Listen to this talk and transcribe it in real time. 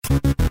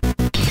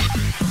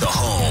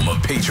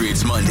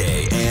Patriots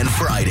Monday and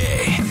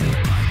Friday.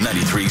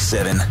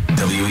 93.7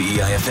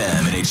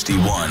 WEIFM and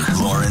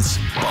HD1 Lawrence,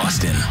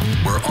 Boston.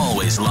 We're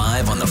always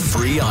live on the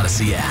free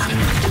Odyssey app.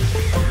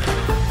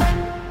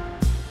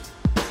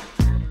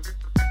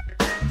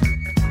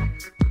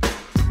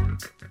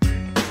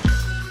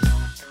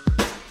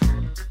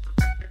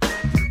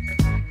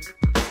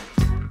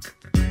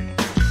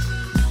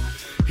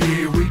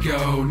 Here we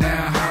go,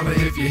 now holla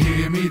if you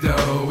hear me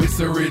though. It's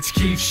the Rich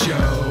Keefe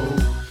Show.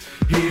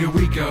 Here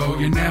we go,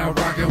 you're now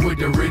rocking with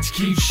the Rich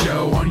Keefe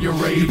Show on your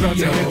radio. About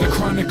to hear the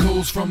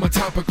chronicles from a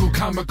topical,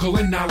 comical,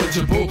 and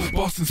knowledgeable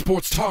Boston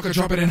sports talker,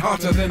 dropping it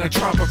hotter than a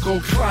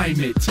tropical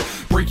climate.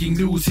 Breaking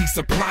news, he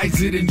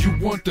supplies it, and you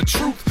want the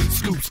truth?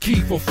 Scoops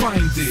Keefe will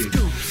find it.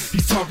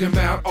 He's talking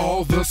about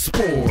all the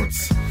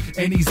sports,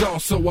 and he's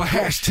also a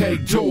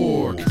hashtag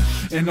dork,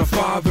 and the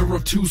father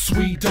of two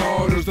sweet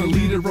daughters, the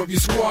leader of your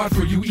squad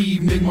for you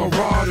evening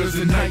marauders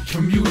and night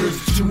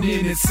commuters. Tune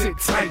in and sit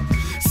tight,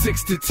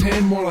 6 to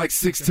 10, more like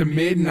 6 to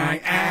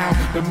midnight.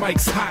 Ow, the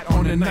mic's hot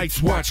on the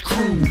Night's Watch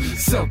crew.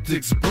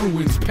 Celtics,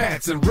 Bruins,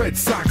 Pats, and Red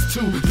Sox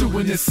too.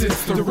 Doing this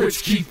since the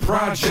Rich Keefe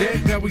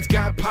Project. Now he's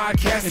got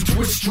podcasts and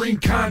Twitch stream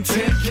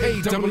content.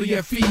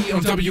 KWFE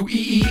on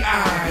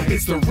WEEI.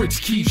 It's the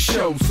Rich Keefe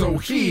Show, so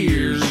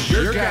here's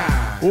your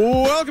guy.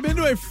 Welcome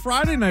into a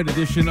Friday night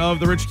edition of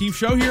the Rich Keefe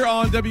Show here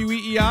on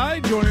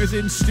WEEI. Joining us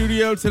in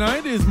studio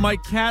tonight is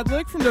Mike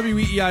Cadlick from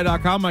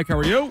WEEI.com. Mike, how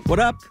are you? What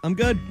up? I'm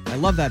good. I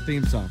love that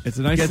theme song. It's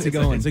a nice, Gets it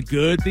going. It's a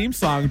good theme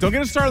song. Don't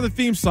get us started on the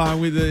theme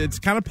song. It's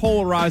kind of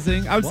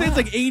polarizing. I would say it's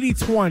like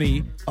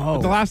 80-20. Oh.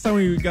 But the last time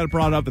we got it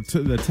brought up,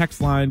 the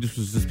text line just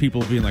was just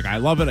people being like, I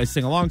love it, I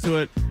sing along to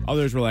it.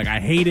 Others were like, I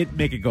hate it,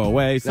 make it go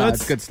away. So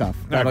it's good stuff.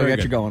 That'll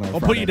get you going on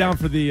I'll put you down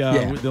for the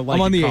like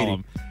I'm on the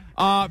column.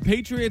 80.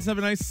 Patriots have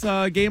a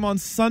nice game on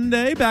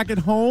Sunday back at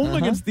home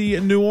against the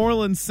New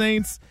Orleans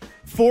Saints.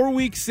 4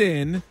 weeks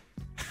in.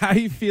 How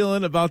you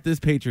feeling about this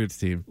Patriots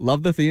team?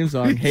 Love the theme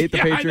song. Hate the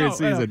Patriots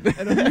season.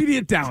 An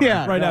immediate downer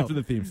after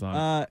the theme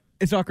song.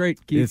 It's not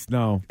great, Keith.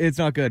 It's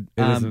not good.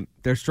 It isn't.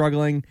 They're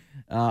struggling.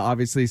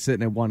 Obviously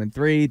sitting at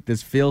 1-3.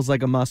 This feels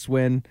like a must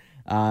win.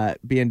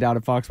 Being down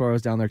at Foxborough, I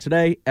was down there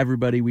today.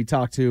 Everybody we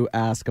talk to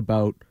ask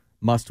about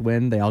must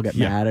win. They all get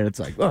mad, and it's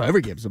like, oh,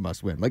 every game's a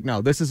must win. Like,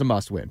 no, this is a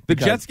must win. The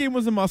Jets game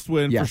was a must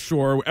win for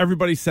sure.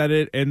 Everybody said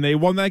it, and they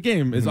won that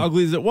game. As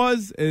ugly as it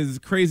was, as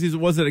crazy as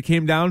it was that it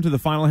came down to the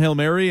final Hail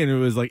Mary, and it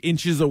was like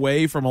inches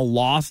away from a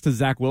loss to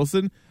Zach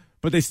Wilson,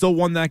 but they still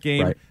won that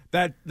game. Right.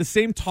 That the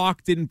same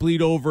talk didn't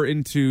bleed over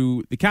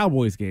into the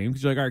Cowboys game,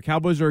 because you're like, all right,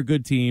 Cowboys are a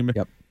good team.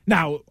 Yep.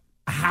 Now,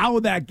 how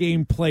that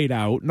game played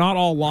out, not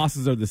all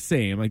losses are the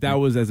same. Like, that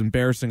was as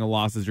embarrassing a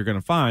loss as you're going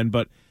to find,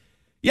 but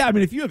yeah, I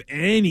mean, if you have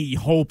any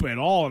hope at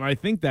all, and I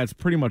think that's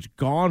pretty much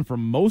gone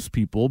from most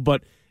people,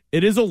 but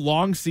it is a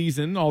long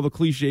season, all the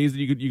cliches that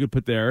you could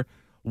put there.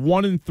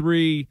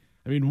 1-3,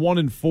 I mean,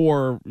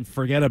 1-4,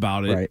 forget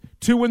about it. Right.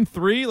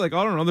 2-3, like,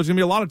 I don't know, there's going to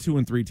be a lot of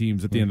 2-3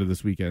 teams at the end of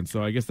this weekend,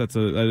 so I guess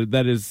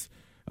that is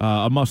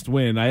a must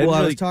win. I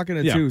was talking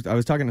to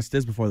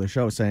Stiz before the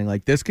show saying,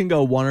 like, this can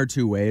go one or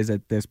two ways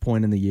at this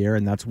point in the year,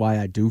 and that's why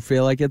I do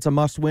feel like it's a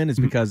must win, is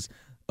because,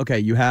 okay,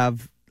 you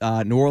have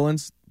New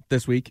Orleans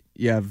this week,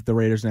 you have the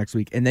Raiders next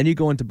week, and then you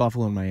go into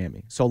Buffalo and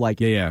Miami. So,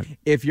 like,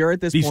 if you're at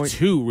this point, these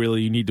two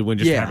really you need to win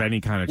just to have any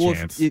kind of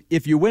chance.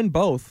 If you win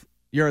both,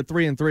 you're at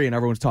 3-3, and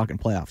everyone's talking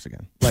playoffs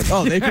again. Like,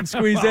 oh, they can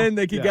squeeze in,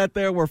 they can get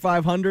there. We're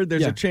 500.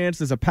 There's a chance.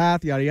 There's a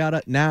path. Yada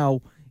yada.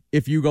 Now,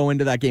 if you go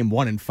into that game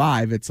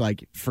 1-5, it's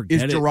like,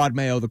 is Gerard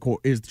Mayo the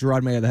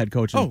head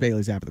coach and is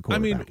Bailey Zappa the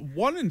quarterback? I mean,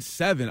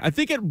 1-7. I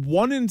think at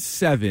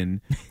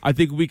 1-7, I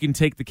think we can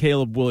take the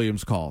Caleb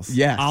Williams calls.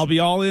 Yes, I'll be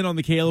all in on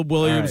the Caleb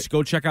Williams. Right.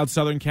 Go check out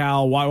Southern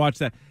Cal. Watch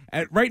that.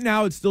 Right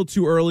now, it's still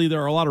too early.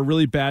 There are a lot of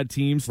really bad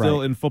teams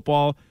still in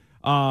football.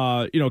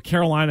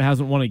 Carolina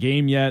hasn't won a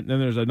game yet. And then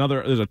there's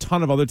a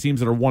ton of other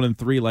teams that are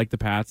 1-3, like the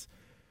Pats.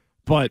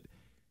 But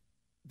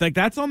like,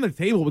 that's on the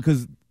table,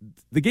 because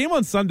the game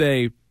on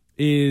Sunday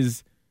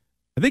is,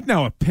 I think,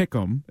 now a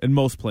pick'em in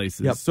most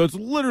places. Yep. So it's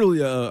literally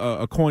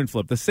a coin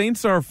flip. The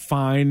Saints are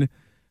fine.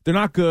 They're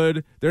not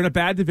good. They're in a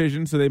bad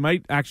division, so they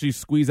might actually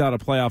squeeze out a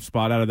playoff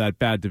spot out of that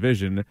bad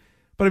division.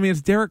 But, I mean,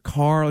 it's Derek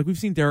Carr. Like, we've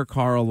seen Derek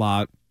Carr a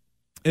lot.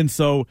 And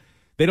so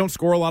they don't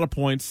score a lot of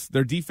points.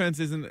 Their defense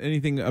isn't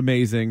anything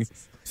amazing.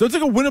 So it's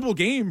like a winnable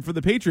game for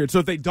the Patriots. So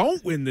if they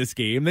don't win this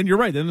game, then you're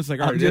right. Then it's like,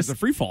 all right, it's a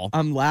free fall.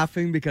 I'm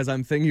laughing because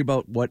I'm thinking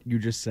about what you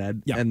just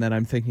said, and then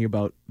I'm thinking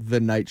about the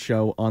night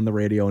show on the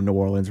radio in New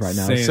Orleans right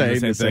now saying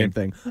the same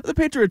thing. The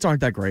Patriots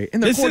aren't that great.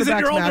 And this isn't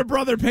your older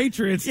brother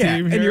Patriots team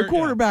here. And your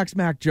quarterback's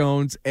Mac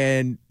Jones,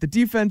 and the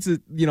defense is,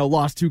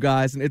 lost two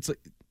guys, and it's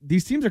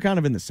these teams are kind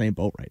of in the same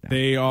boat right now.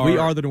 They are. We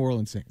are the New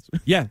Orleans Saints.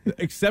 Yeah,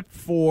 except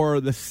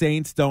for the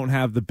Saints don't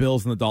have the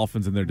Bills and the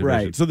Dolphins in their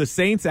division. Right. So the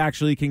Saints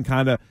actually can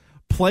kind of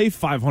play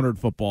 500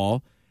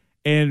 football,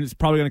 and it's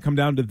probably going to come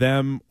down to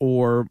them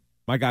or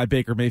my guy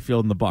Baker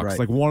Mayfield and the Bucs. Right.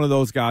 Like, one of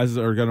those guys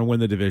are going to win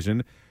the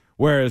division,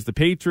 whereas the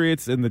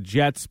Patriots and the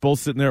Jets both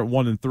sitting there at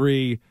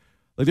 1-3.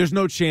 Like, there's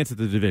no chance at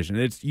the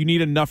division. You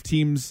need enough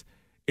teams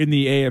in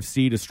the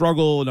AFC to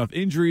struggle, enough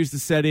injuries to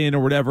set in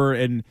or whatever,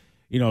 and,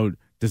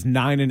 does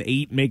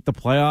 9-8 make the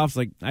playoffs?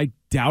 Like, I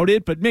doubt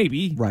it, but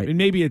maybe. Right. And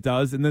maybe it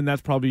does, and then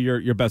that's probably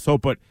your best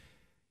hope. But,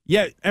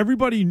 yeah,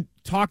 everybody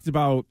talked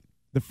about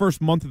the first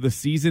month of the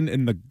season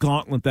and the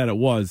gauntlet that it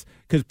was.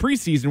 Because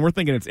preseason, we're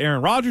thinking it's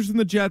Aaron Rodgers and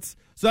the Jets,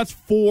 so that's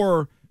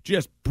 4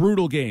 just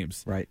brutal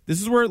games. Right.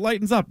 This is where it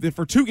lightens up,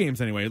 for 2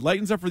 games anyway. It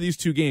lightens up for these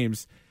 2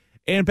 games.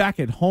 And back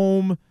at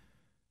home,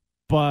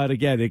 but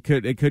again, it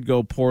could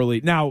go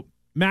poorly. Now,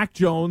 Mac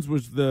Jones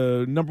was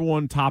the number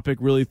one topic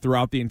really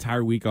throughout the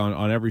entire week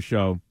on every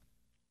show.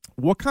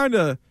 What kind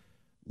of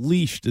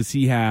leash does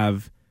he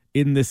have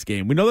in this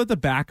game? We know that the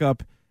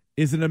backup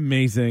isn't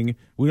amazing.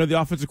 We know the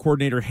offensive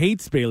coordinator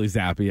hates Bailey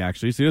Zappi,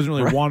 actually, so he doesn't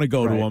really want to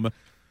go to him.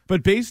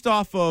 But based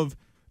off of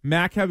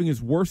Mac having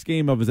his worst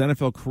game of his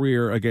NFL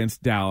career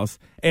against Dallas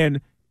and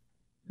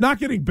not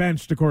getting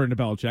benched, according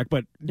to Belichick,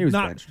 but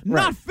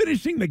not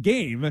finishing the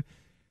game.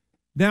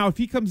 Now, if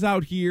he comes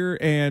out here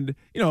and,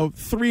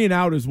 3 and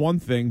out is one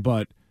thing,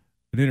 but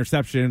an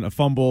interception, a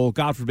fumble,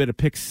 God forbid, a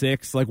pick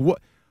 6, like what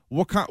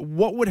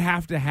would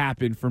have to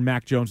happen for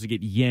Mac Jones to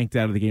get yanked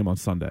out of the game on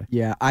Sunday?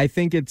 Yeah, I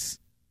think it's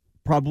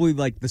probably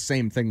like the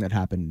same thing that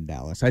happened in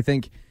Dallas. I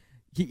think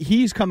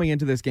he's coming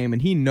into this game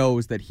and he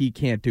knows that he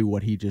can't do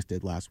what he just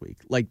did last week.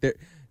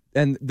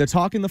 And the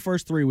talk in the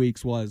first 3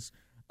 weeks was,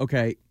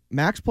 okay,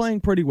 Mac's playing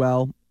pretty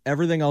well.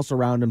 Everything else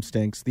around him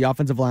stinks. The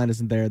offensive line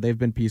isn't there. They've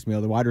been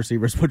piecemeal. The wide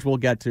receivers, which we'll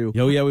get to.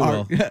 Oh, yeah, we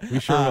will. We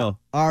sure will.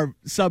 Are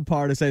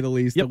subpar, to say the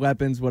least. Yep. The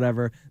weapons,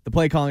 whatever. The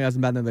play calling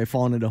hasn't been there. They've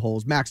fallen into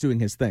holes. Mac's doing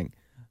his thing.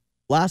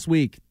 Last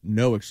week,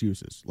 no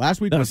excuses.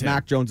 Last week was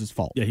Mac Jones'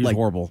 fault. Yeah, he was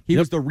horrible. He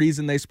was the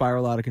reason they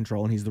spiraled out of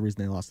control, and he's the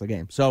reason they lost the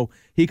game. So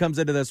he comes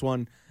into this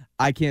one.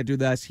 I can't do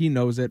this. He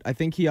knows it. I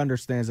think he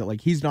understands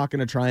that. He's not going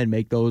to try and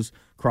make those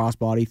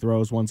cross-body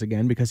throws once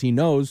again because he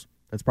knows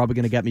that's probably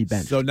going to get me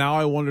benched. So now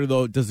I wonder,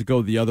 though, does it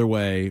go the other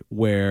way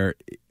where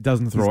it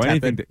doesn't throw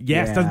anything?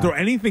 Doesn't throw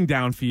anything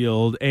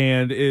downfield,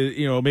 and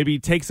maybe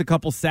takes a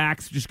couple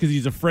sacks just because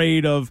he's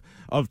afraid of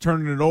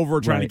turning it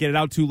over, trying to get it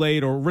out too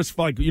late, or risk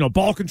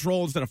ball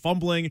control instead of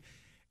fumbling,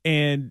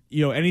 and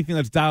anything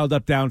that's dialed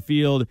up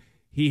downfield,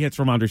 he hits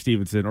Ramondre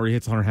Stevenson or he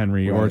hits Hunter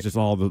Henry, or it's just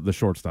all the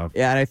short stuff.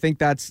 Yeah, and I think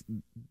that's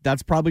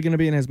probably going to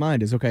be in his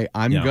mind is, okay,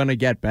 I'm going to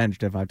get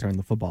benched if I turn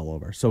the football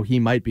over. So he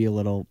might be a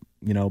little,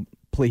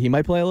 he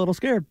might play a little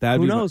scared.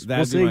 Who knows?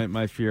 That'd be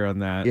my fear on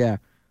that. Yeah.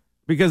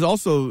 Because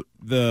also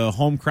the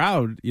home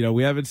crowd,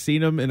 we haven't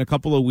seen them in a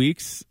couple of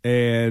weeks,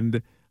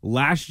 and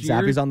last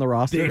year Zappi's on the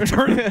roster. I was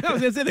going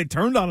to say they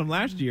turned on him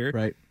last year.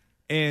 Right.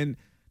 And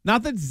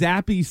not that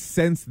Zappi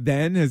since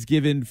then has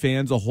given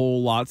fans a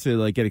whole lot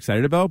to get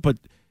excited about, but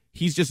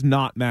he's just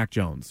not Mac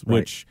Jones,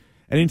 which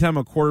anytime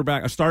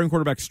a starting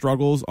quarterback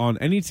struggles on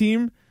any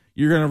team,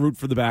 you're going to root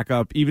for the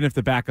backup, even if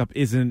the backup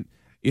isn't,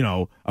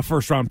 a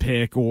first-round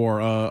pick or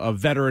a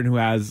veteran who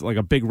has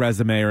a big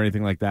resume or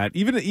anything like that.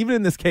 Even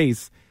in this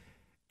case,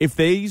 if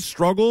they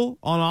struggle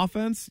on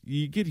offense,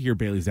 you get to hear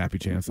Bailey Zappi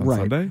chants on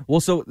Sunday.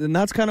 Well, and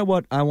that's kind of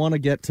what I want to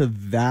get to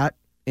that,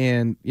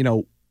 and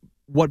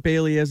what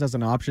Bailey is as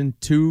an option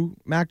to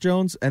Mac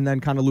Jones, and then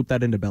kind of loop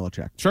that into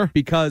Belichick. Sure,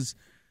 because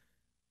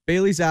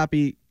Bailey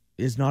Zappi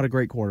is not a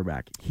great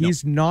quarterback.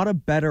 He's not a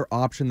better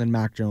option than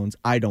Mac Jones,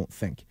 I don't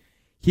think.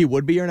 He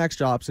would be your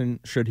next option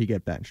should he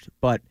get benched.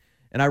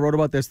 And I wrote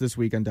about this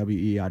week on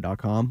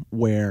WEI.com,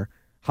 where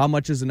how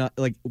much is enough,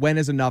 when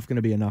is enough going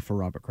to be enough for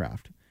Robert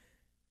Kraft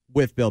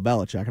with Bill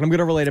Belichick? And I'm going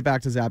to relate it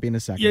back to Zappi in a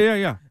second.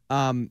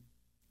 Yeah.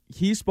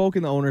 He spoke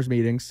in the owners'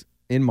 meetings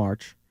in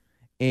March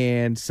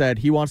and said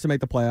he wants to make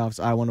the playoffs,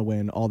 I want to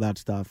win, all that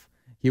stuff.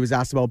 He was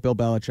asked about Bill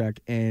Belichick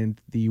and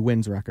the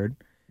wins record.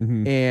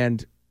 Mm-hmm.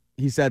 And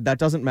he said, that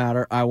doesn't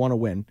matter. I want to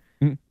win.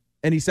 Mm-hmm.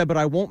 And he said, but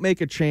I won't make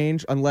a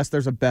change unless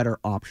there's a better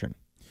option.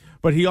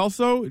 But he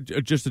also,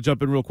 just to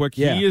jump in real quick,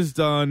 he has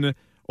done,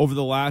 over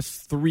the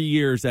last 3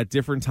 years at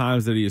different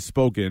times that he has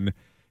spoken,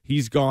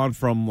 he's gone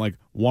from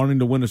wanting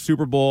to win a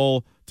Super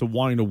Bowl to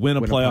wanting to win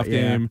a playoff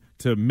game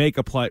to make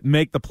the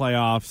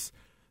playoffs.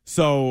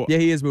 So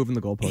he is moving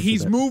the goalposts.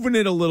 He's moving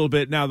it a little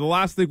bit. Now, the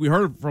last thing we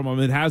heard from him,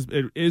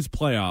 it is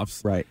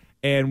playoffs. Right.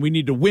 And we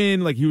need to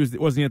win.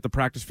 Wasn't he at the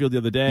practice field the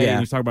other day? Yeah. And he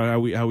was talking about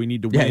how we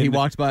need to win. Yeah, he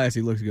walks by us.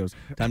 He looks. He goes,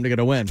 "Time to get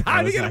a win.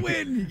 Time to get a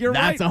win." You're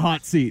right. That's a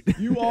hot seat.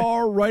 You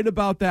are right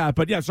about that.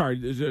 But sorry,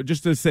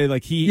 just to say,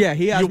 he has.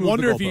 You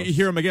wonder if you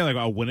hear him again,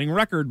 a winning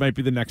record might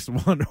be the next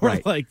one, or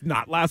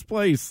not last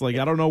place. I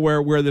don't know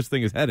where this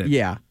thing is headed.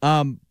 Yeah.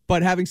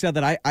 But having said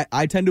that,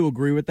 I tend to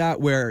agree with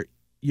that. Where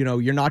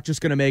you're not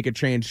just going to make a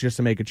change just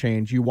to make a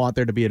change. You want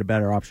there to be a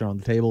better option on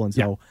the table, and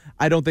so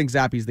I don't think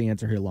Zappi's the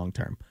answer here long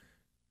term.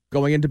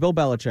 Going into Bill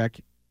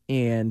Belichick.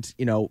 And,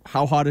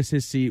 how hot is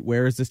his seat?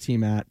 Where is this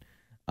team at?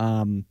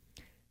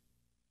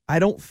 I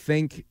don't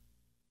think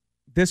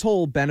this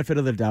whole benefit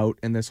of the doubt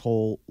and this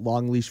whole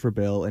long leash for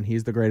Bill, and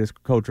he's the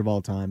greatest coach of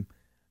all time,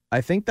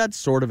 I think that's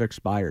sort of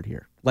expired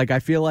here. I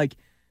feel like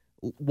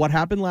what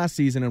happened last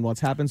season and what's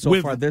happened so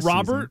far this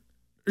Robert, season.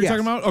 You're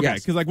talking about? Okay,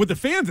 Yes. because like with the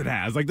fans, it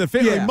has like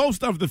like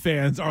most of the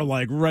fans are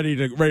like ready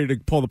to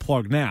pull the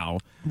plug now.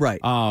 Right.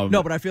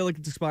 No, but I feel like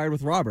it's expired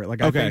with Robert.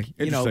 Like I think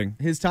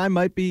his time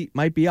might be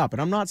up,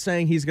 and I'm not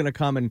saying he's going to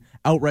come and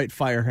outright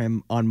fire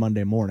him on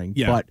Monday morning.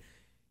 Yeah. But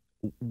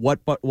what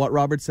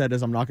Robert said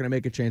is, I'm not going to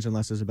make a change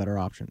unless there's a better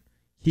option.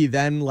 He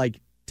then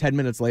 10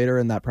 minutes later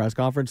in that press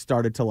conference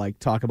started to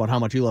talk about how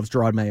much he loves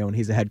Gerard Mayo and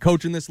he's a head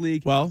coach in this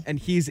league. Well, and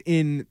he's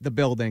in the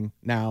building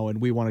now,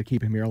 and we want to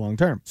keep him here long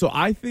term. So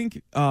I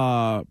think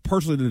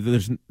personally,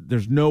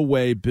 there's no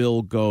way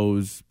Bill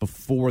goes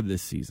before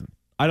this season.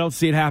 I don't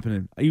see it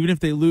happening. Even if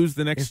they lose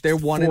the next, if they're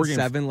 1-7,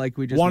 games, like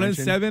we just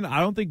mentioned. 1-7,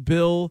 I don't think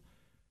Bill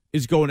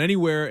is going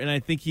anywhere, and I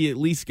think he at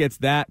least gets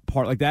that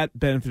part, like that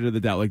benefit of the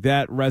doubt, like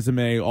that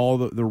resume, all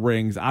the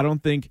rings. I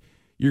don't think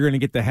you're going to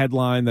get the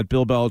headline that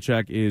Bill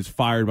Belichick is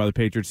fired by the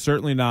Patriots.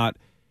 Certainly not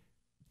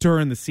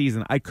during the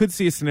season. I could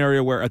see a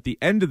scenario where at the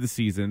end of the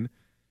season,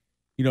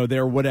 they're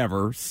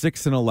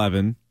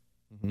 6-11,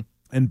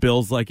 and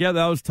Bill's like, yeah,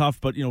 that was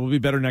tough, but we'll be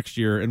better next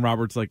year. And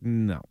Robert's like,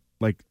 no,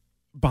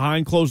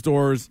 behind closed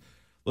doors,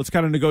 let's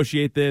kind of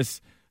negotiate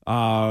this.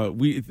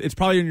 It's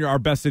probably in our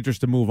best interest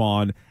to move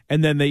on,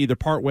 and then they either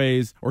part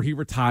ways or he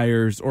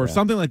retires or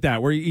something like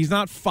that, where he's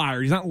not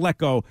fired, he's not let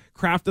go.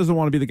 Kraft doesn't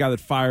want to be the guy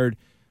that fired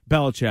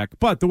Belichick,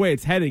 but the way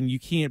it's heading, you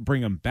can't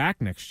bring him back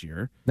next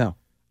year. No,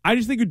 I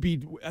just think it'd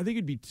be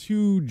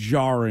too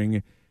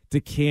jarring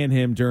to can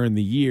him during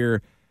the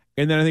year,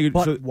 and then I think.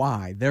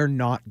 Why? They're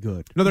not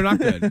good. No, they're not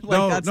good. That's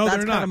they're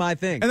not. kind of my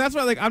thing, and that's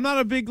why I'm not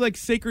a big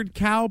sacred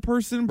cow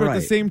person, but at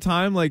the same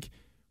time,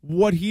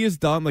 what he has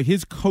done,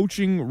 his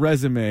coaching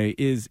resume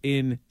is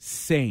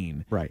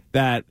insane. Right.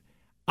 That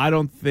I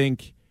don't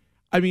think.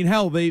 I mean,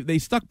 hell, they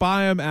stuck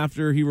by him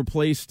after he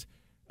replaced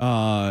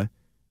Tom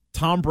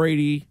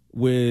Brady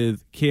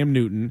with Cam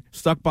Newton,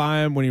 stuck by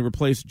him when he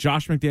replaced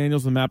Josh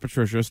McDaniels with Matt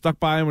Patricia, stuck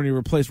by him when he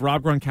replaced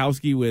Rob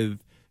Gronkowski with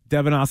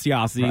Devin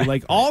Asiasi.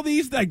 Right. All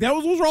these,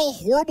 those were all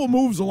horrible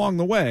moves along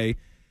the way.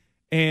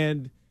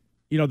 And,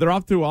 they're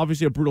off to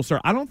obviously a brutal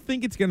start. I don't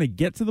think it's going to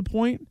get to the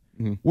point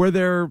where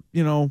they're,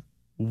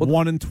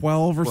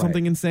 1-12 or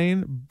something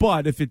insane.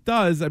 But if it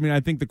does,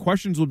 I think the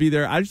questions will be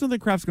there. I just don't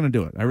think Kraft's going to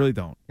do it. I really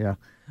don't. Yeah.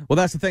 Well,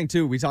 that's the thing,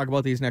 too. We talk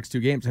about these next two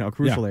games and how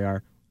crucial they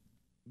are.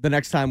 The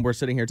next time we're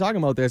sitting here talking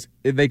about this,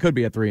 they could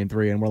be at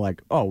 3-3, and we're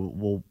like, oh,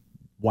 well,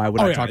 why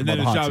would I talk about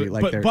the hot seat?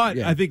 But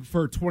I think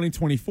for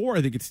 2024,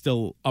 I think it's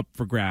still up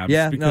for grabs.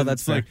 Yeah, no,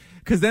 that's fair.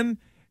 Because then,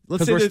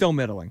 let's say we're still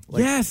middling.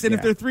 Yes, and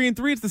if they're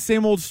 3-3, it's the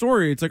same old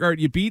story. It's all right,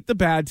 you beat the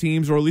bad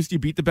teams, or at least you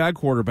beat the bad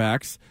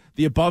quarterbacks,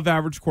 the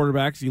above-average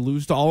quarterbacks. You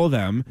lose to all of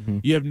them. Mm-hmm.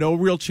 You have no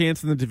real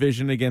chance in the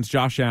division against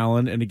Josh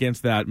Allen and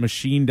against that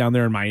machine down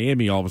there in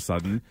Miami all of a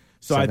sudden.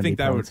 So I think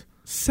that would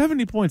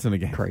 70 points in a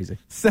game. Crazy.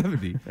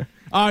 70.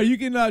 You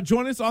can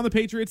join us on the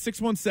Patriots,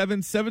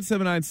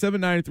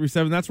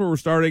 617-779-7937. That's where we're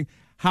starting.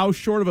 How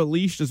short of a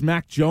leash does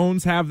Mac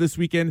Jones have this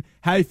weekend?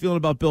 How are you feeling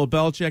about Bill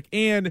Belichick?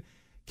 And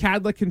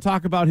Cadlick can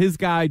talk about his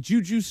guy,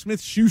 Juju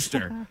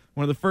Smith-Schuster.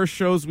 One of the first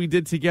shows we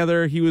did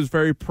together, he was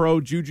very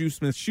pro Juju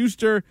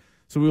Smith-Schuster.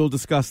 So we will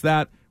discuss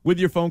that with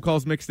your phone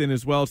calls mixed in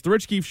as well. It's the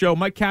Rich Keefe Show.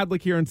 Mike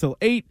Cadlick here until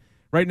 8.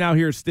 Right now,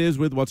 here's Stiz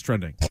with What's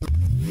Trending.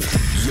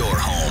 Your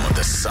home of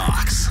the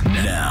Sox.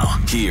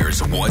 Now,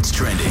 here's What's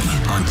Trending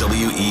on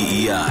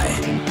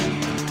WEEI.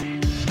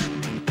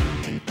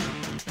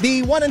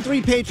 The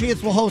 1-3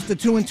 Patriots will host the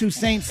 2-2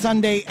 Saints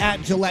Sunday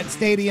at Gillette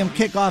Stadium.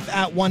 Kickoff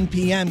at 1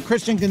 p.m.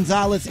 Christian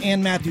Gonzalez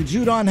and Matthew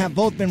Judon have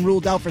both been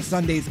ruled out for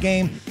Sunday's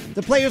game.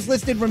 The players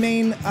listed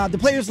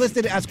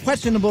as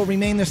questionable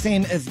remain the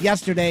same as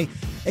yesterday,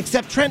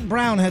 except Trent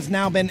Brown has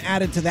now been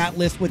added to that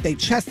list with a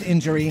chest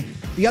injury.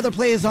 The other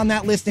players on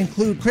that list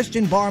include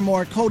Christian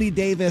Barmore, Cody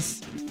Davis,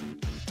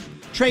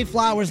 Trey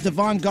Flowers,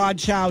 Devon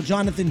Godchow,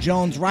 Jonathan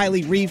Jones,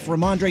 Riley Reif,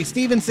 Ramondre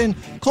Stevenson,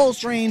 Cole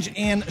Strange,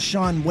 and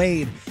Sean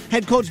Wade.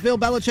 Head coach Bill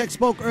Belichick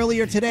spoke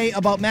earlier today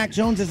about Mac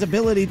Jones'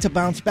 ability to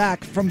bounce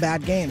back from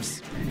bad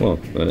games. Well,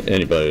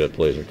 anybody that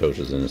plays or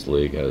coaches in this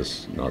league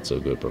has not so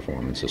good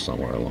performances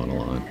somewhere along the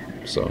line.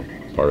 So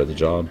part of the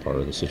job, part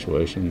of the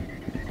situation.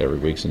 Every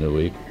week's a new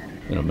week.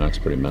 Mac's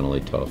pretty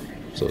mentally tough.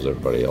 So is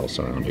everybody else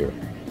around here.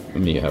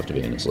 You have to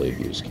be in this league.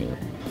 You just can't.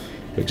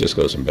 If it just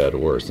goes from bad to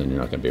worse, then you're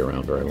not going to be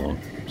around very long.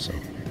 So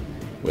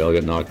we all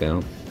get knocked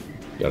down.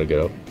 Got to get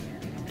up,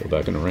 go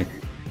back in the ring.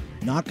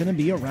 Not going to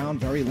be around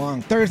very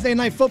long. Thursday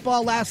Night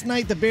Football last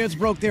night, the Bears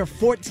broke their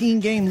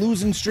 14-game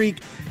losing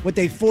streak with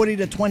a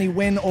 40-20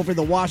 win over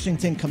the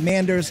Washington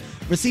Commanders.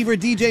 Receiver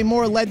DJ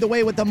Moore led the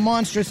way with a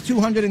monstrous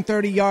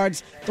 230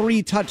 yards,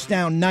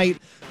 3-touchdown night.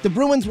 The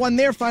Bruins won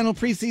their final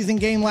preseason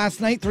game last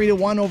night,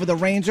 3-1 over the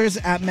Rangers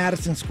at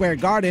Madison Square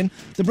Garden.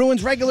 The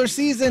Bruins' regular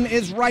season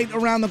is right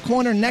around the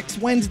corner next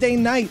Wednesday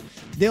night.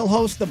 They'll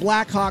host the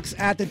Blackhawks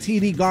at the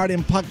TD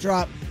Garden puck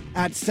drop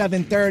at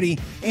 7:30.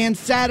 And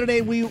Saturday,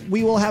 we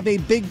will have a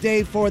big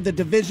day for the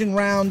division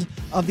round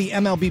of the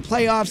MLB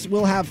playoffs.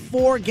 We'll have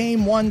 4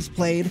 game ones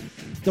played.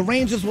 The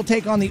Rangers will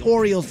take on the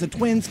Orioles. The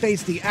Twins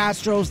face the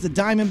Astros. The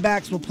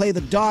Diamondbacks will play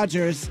the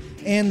Dodgers.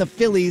 and the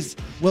Phillies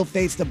will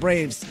face the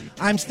Braves.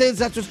 I'm Stiz.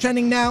 That's what's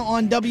trending now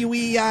on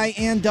WEEI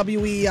and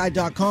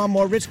WEEI.com.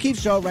 More Rich Keefe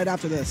Show right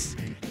after this.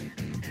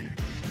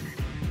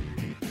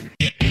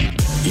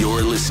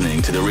 You're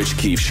listening to The Rich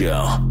Keefe Show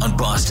on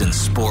Boston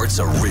Sports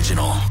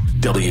Original,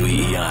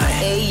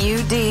 WEEI.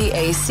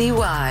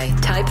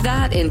 AUDACY. Type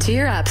that into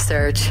your app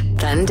search,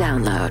 then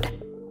download.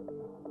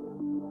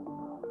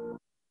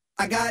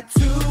 I got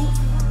 2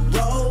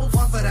 rolls,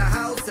 one for the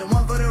house and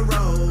one for the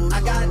road.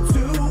 I got 2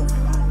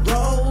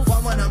 rolls,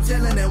 one when I'm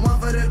chilling and one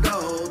for the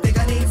go. Think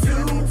I need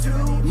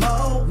 2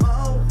 more.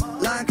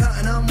 Line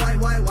cutting, I'm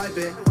white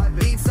wiping.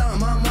 Beat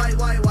something, I'm white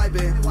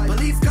wiping.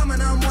 Police coming,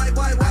 I'm white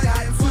wiping. I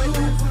got 2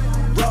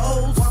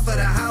 rolls, one for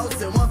the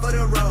house and one for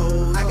the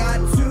road. I got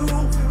 2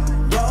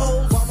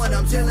 rolls, one when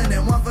I'm chilling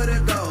and one for the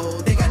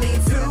go. Think I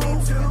need 2.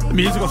 The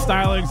musical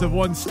stylings of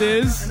one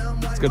Stiz.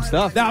 It's good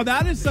stuff. Now,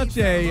 that is such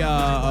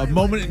a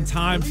moment in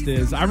time,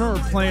 Stiz. I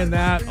remember playing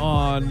that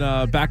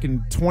on back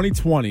in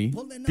 2020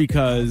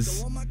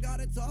 because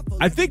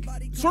I think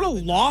sort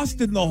of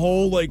lost in the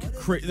whole, like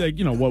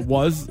what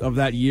was of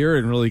that year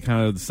and really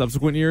kind of the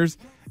subsequent years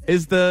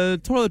is the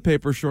toilet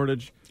paper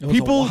shortage.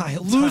 People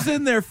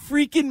losing their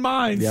freaking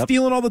minds,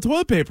 stealing all the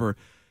toilet paper.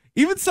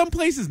 Even some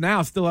places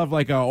now still have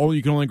like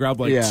you can only grab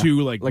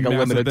two like a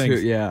limited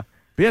things. 2, yeah.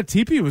 But yeah,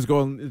 TP was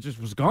going. It just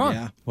was gone.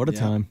 Yeah. What a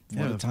time!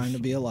 What a time to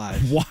be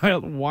alive.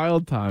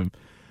 Wild time.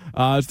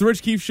 It's the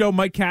Rich Keefe Show.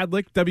 Mike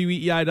Cadlick,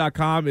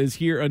 WEEI.com, is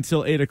here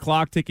until 8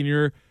 o'clock, taking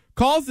your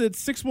calls at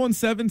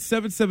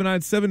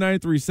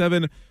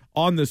 617-779-7937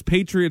 on this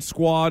Patriots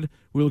squad.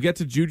 We'll get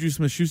to Juju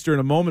Smith-Schuster in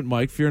a moment,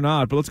 Mike. Fear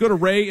not. But let's go to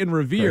Ray in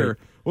Revere. Right.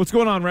 What's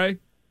going on, Ray?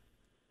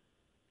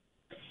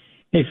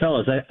 Hey,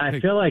 fellas. I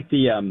feel like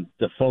the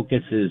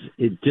focus is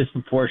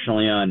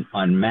disproportionately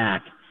on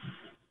Mac.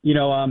 You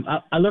know,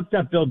 I looked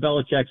up Bill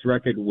Belichick's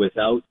record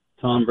without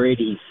Tom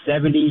Brady. He's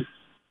 70.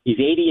 He's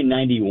 80 and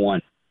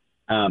 91.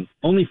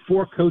 Only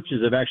 4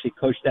 coaches have actually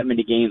coached that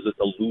many games with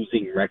a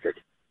losing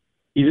record.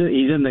 He's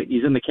in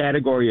the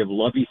category of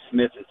Lovie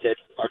Smith and Ted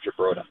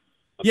Marchibroda.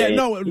 Okay? Yeah,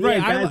 no, Ray.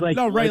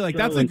 Ray,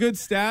 that's a good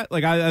stat.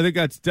 Like, I think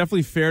that's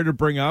definitely fair to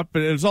bring up.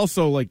 But it's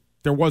also like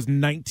there was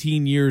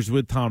 19 years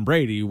with Tom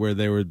Brady where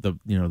they were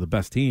the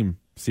best team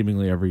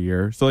seemingly every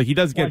year. So like he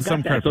does get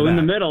some credit for that. So in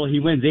the middle, he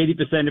wins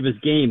 80% of his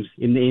games.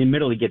 In the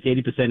middle, he gets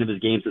 80% of his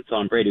games with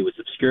Tom Brady, which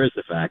obscures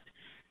the fact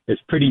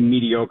it's pretty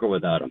mediocre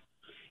without him.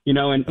 You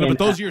know, but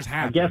those years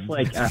happened. I guess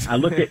like I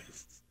look at.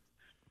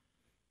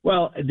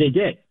 Well, they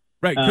did.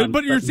 Right,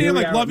 but you're saying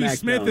like Lovie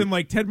Smith and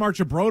like Ted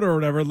Marchibroda or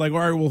whatever. Like, all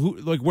right,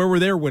 well, where were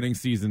their winning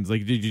seasons?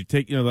 Like, did you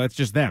take? That's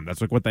just them.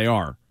 That's like what they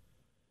are.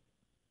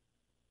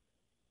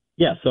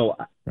 Yeah. So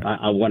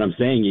what I'm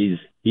saying is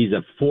he's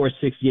a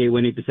 .468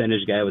 winning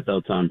percentage guy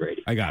without Tom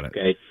Brady. I got it.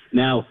 Okay.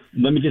 Now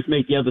let me just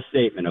make the other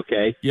statement.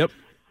 Okay. Yep.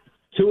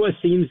 Tua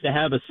seems to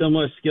have a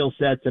similar skill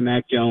set to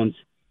Mac Jones,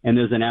 and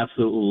there's an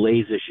absolute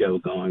laser show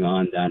going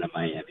on down in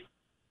Miami.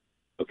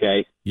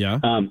 Okay. Yeah.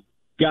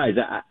 Guys,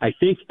 I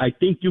think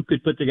you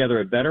could put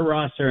together a better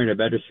roster and a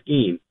better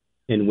scheme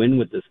and win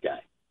with this guy.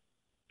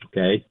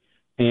 Okay,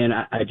 and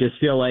I just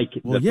feel like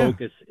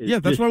focus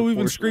is that's why we've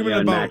been screaming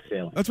about.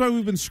 That's why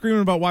we've been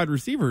screaming about wide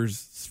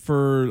receivers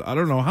for I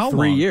don't know how long.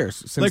 3 years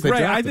since they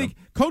drafted I think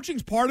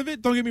coaching's part of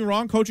it. Don't get me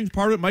wrong, coaching's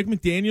part of it. Mike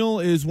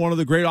McDaniel is one of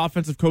the great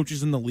offensive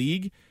coaches in the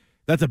league.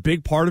 That's a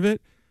big part of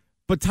it.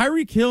 But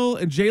Tyreek Hill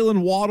and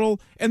Jalen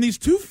Waddle and these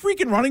 2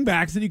 freaking running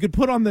backs that you could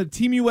put on the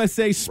Team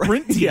USA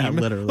sprint team. Yeah,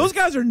 literally. Those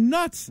guys are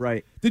nuts.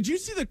 Right. Did you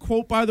see the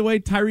quote, by the way?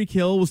 Tyreek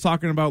Hill was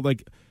talking about,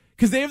 like,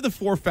 because they have the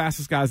 4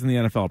 fastest guys in the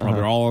NFL, probably.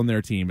 They're all on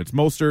their team. It's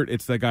Mostert.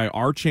 It's that guy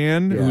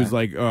Archan, who's,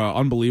 like,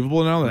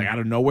 unbelievable now, like, out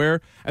of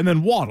nowhere. And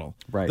then Waddle.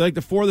 Right. They're, like,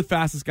 the 4 of the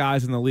fastest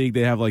guys in the league.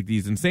 They have, like,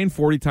 these insane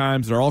 40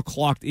 times. They're all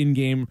clocked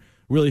in-game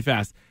really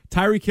fast.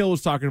 Tyreek Hill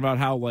was talking about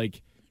how,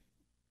 like,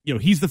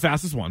 he's the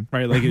fastest one,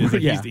 right? Like, I'm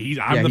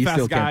the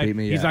fastest guy.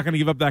 He's not going to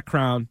give up that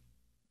crown.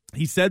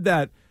 He said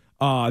that,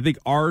 I think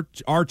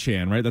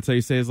Archan, right? That's how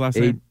you say his last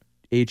name?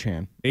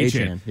 Achan,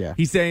 yeah.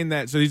 He's saying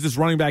that, so he's this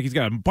running back. He's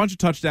got a bunch of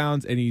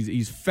touchdowns, and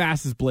he's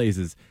fast as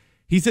blazes.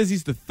 He says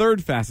he's the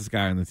 3rd fastest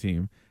guy on the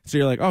team. So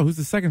you're like, oh, who's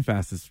the 2nd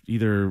fastest?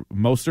 Either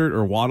Mostert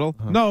or Waddle?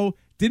 No,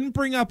 didn't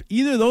bring up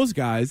either of those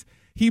guys.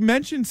 He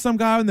mentioned some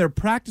guy on their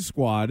practice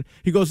squad.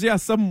 He goes, yeah,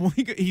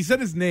 he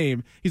said his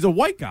name. He's a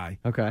white guy.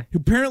 Okay. Who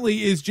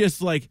apparently is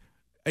just like,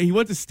 he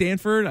went to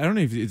Stanford. I don't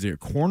know if is there a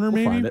corner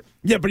maybe? Find it.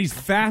 Yeah, but he's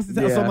fast as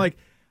hell. So I'm like,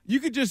 you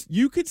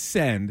could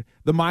send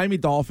the Miami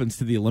Dolphins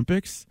to the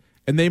Olympics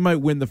and they might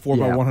win the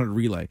 4x100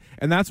 relay.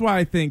 And that's why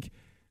I think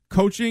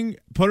coaching,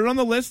 put it on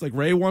the list. Like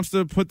Ray wants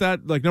to put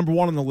that like number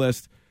 1 on the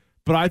list.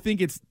 But I think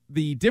it's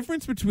the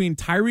difference between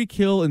Tyreek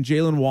Hill and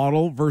Jalen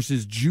Waddle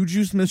versus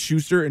Juju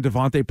Smith-Schuster and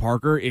Devontae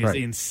Parker is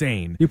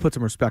insane. You put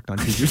some respect on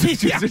Juju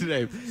Smith-Schuster's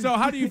name. So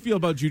how do you feel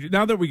about Juju?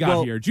 Now that we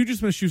got here, Juju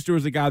Smith-Schuster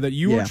was the guy that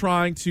you were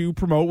trying to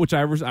promote, which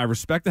I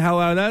respect the hell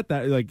out of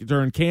that. Like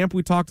during camp,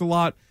 we talked a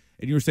lot,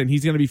 and you were saying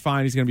he's going to be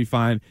fine. He's going to be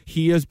fine.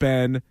 He has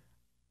been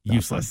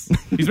Useless.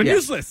 He's been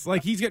useless.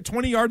 Like he's got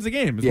 20 yards a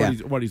game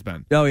is what he's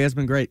been. No, he has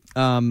been great.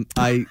 I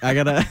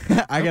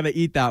gotta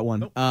eat that one.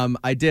 Nope.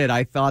 I did.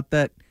 I thought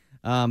that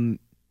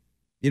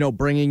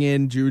bringing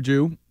in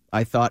Juju,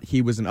 I thought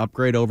he was an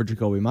upgrade over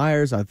Jacoby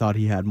Myers. I thought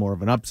he had more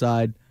of an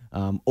upside.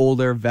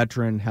 Older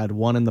veteran, had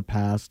won in the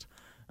past.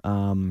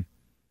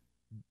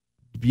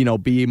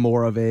 Be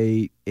more of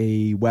a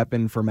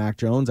weapon for Mac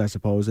Jones, I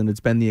suppose, and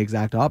it's been the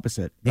exact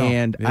opposite. No,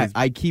 and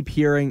I keep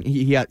hearing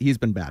he's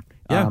been bad.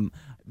 Yeah.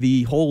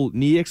 The whole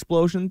knee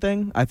explosion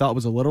thing I thought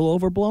was a little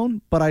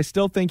overblown, but I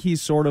still think he's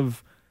sort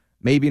of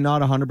maybe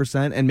not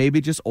 100% and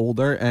maybe just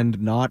older and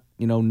not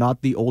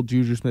the old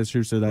Juju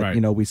Smith-Schuster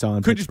that we saw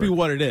in Could Pittsburgh. just be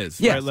what it is.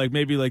 Yes. Right? Like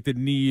maybe like the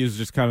knee is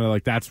just kind of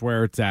like that's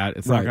where it's at.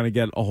 It's Right. not going to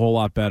get a whole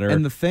lot better.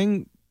 And the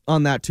thing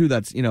on that too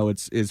that's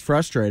is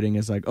frustrating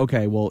is like,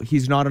 okay, well,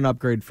 he's not an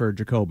upgrade for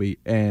Jacoby,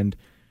 and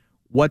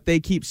what they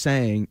keep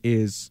saying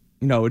is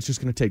it's just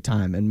going to take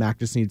time, and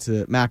Mac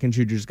and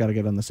Juju just got to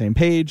get on the same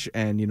page,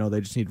 and they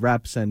just need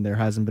reps, and there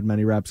hasn't been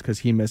many reps because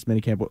he missed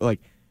minicamp.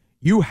 Like,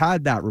 you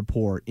had that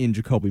rapport in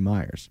Jacoby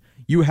Myers.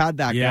 You had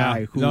that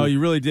guy who you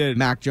really did.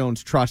 Mac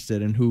Jones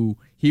trusted and who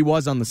he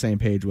was on the same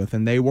page with,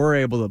 and they were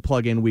able to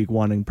plug in week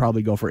one and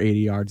probably go for 80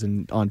 yards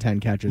and on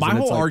 10 catches. My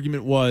whole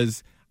argument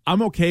was,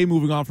 I'm okay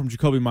moving on from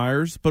Jacoby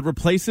Myers, but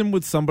replace him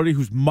with somebody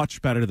who's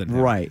much better than him.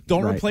 Right.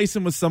 Don't right. replace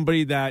him with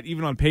somebody that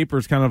even on paper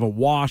is kind of a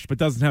wash but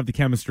doesn't have the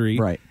chemistry.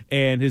 Right.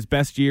 And his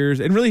best years,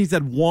 and really he's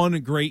had one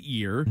great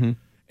year,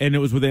 and it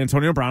was with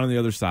Antonio Brown on the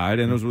other side,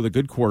 and it was with a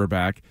good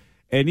quarterback.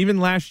 And even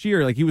last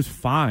year, like he was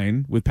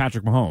fine with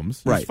Patrick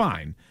Mahomes. He was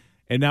fine.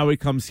 And now he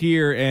comes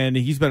here, and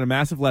he's been a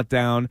massive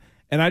letdown.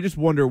 And I just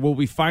wonder, will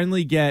we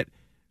finally get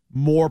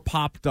more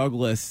Pop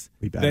Douglas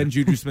than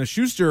Juju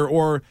Smith-Schuster?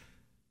 Or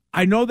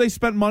I know they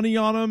spent money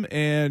on him,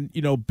 and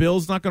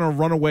Bill's not going to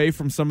run away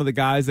from some of the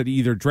guys that he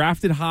either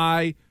drafted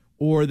high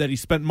or that he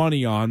spent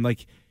money on.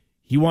 Like,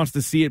 he wants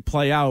to see it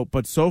play out,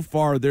 but so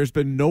far there's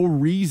been no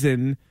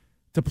reason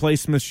to play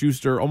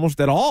Smith-Schuster almost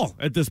at all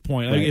at this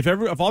point. Like,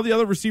 if all the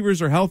other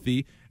receivers are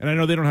healthy, and I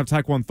know they don't have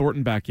Tyquan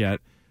Thornton back yet,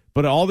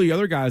 but all the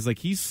other guys, like,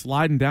 he's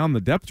sliding down the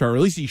depth chart, or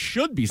at least he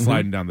should be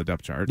sliding down the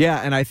depth chart. Yeah,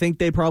 and I think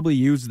they probably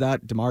used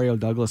that Demario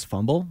Douglas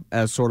fumble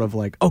as sort of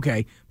like,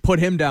 okay, put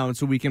him down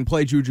so we can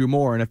play Juju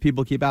more. And if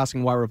people keep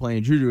asking why we're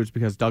playing Juju, it's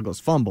because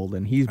Douglas fumbled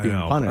and he's being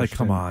punished. Like,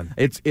 come on.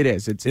 It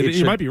is.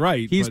 You might be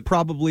right. He's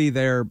probably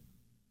their,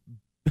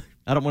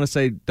 I don't want to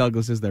say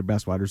Douglas is their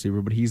best wide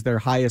receiver, but he's their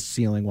highest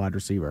ceiling wide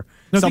receiver.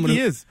 No, I think he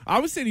is. I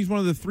was saying he's one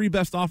of the three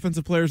best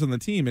offensive players on the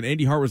team, and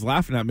Andy Hart was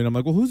laughing at me, and I'm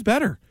like, well, who's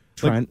better?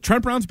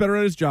 Trent Brown's better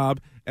at his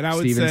job, and I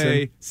would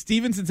say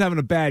Stevenson's having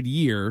a bad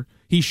year.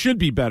 He should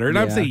be better, and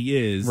I would say he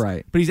is.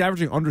 Right. But he's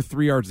averaging under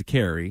 3 yards a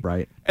carry.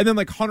 Right. And then,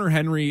 like, Hunter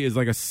Henry is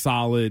like a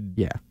solid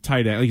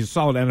tight end. Like, he's a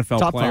solid NFL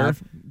top player.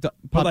 Five.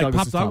 But, like,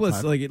 Pop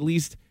Douglas, like, at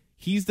least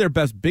he's their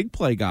best big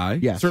play guy,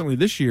 certainly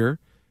this year.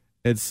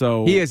 And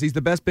so he is. He's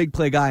the best big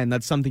play guy, and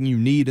that's something you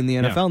need in the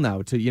NFL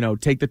now to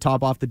take the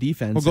top off the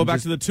defense. We'll go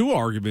back to the Tua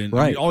argument.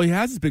 Right. I mean, all he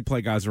has is big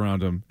play guys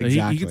around him.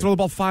 Exactly. He can throw the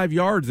ball 5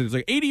 yards, and it's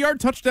like 80-yard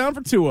touchdown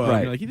for Tua. Right.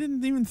 And you're like, he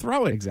didn't even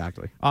throw it.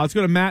 Exactly. Let's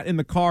go to Matt in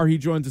the car. He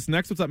joins us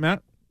next. What's up,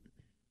 Matt?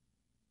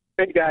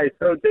 Hey, guys.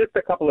 So just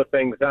a couple of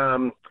things.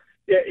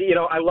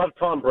 I love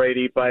Tom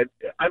Brady, but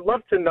I'd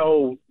love to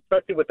know,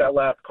 especially with that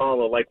last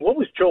caller, like, what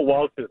was Joe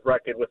Walsh's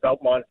record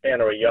without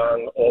Montana or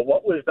Young, or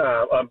what was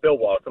Bill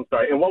Walsh? I'm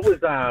sorry, and what was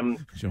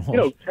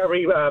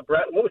Terry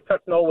Brett? What was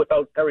Tucknell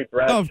without Terry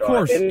Bradshaw? Oh, of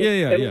course, and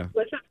yeah.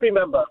 Let's just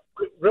remember,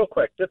 real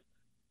quick, just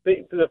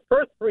the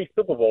first three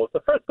Super Bowls.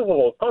 The first Super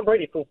Bowl, Tom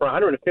Brady threw for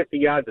 150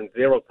 yards and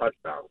 0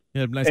 touchdowns.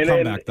 Yeah, nice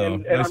comeback though.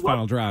 Nice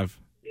final drive.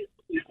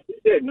 He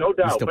did, no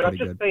doubt. But I'm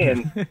just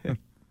saying,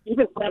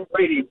 even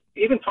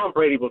Tom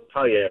Brady will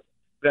tell you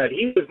that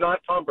he was not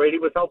Tom Brady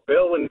without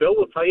Bill, and Bill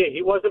will tell you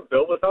he wasn't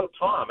Bill without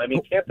Tom. I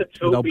mean, can't the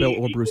two without be Bill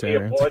or Bruce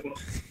Arians?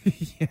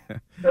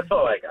 That's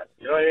all I got.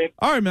 You know what I mean?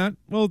 All right, Matt.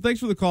 Well, thanks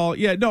for the call.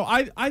 Yeah, no,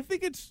 I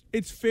think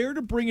it's fair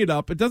to bring it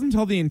up. It doesn't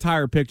tell the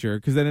entire picture,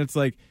 because then it's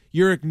like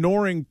you're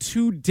ignoring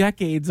 2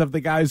 decades of the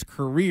guy's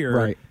career,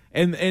 right?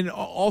 And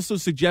also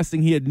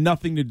suggesting he had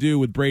nothing to do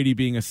with Brady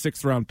being a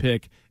 6th-round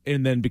pick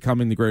and then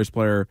becoming the greatest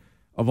player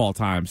of all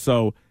time.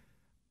 So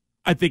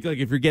I think, like,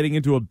 if you're getting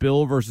into a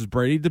Bill versus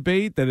Brady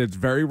debate, then it's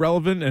very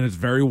relevant and it's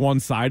very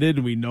one-sided,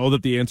 and we know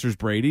that the answer is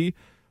Brady.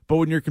 But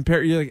when you're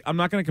like, I'm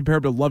not going to compare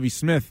him to Lovie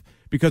Smith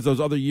because those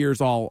other years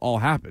all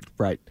happened.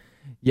 Right.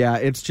 Yeah,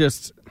 it's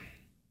just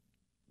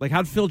like,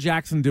 how'd Phil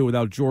Jackson do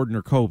without Jordan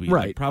or Kobe?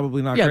 Right. Like,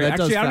 probably not Yeah, great. that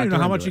does Actually, I don't even know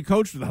how factor much into he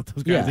coached without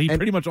those guys. Yeah, He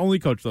pretty much only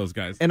coached those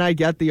guys. And I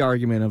get the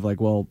argument of,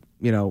 like, well,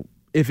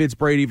 if it's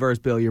Brady versus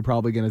Bill, you're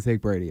probably going to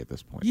take Brady at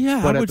this point.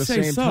 Yeah, but I at would the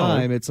say same so.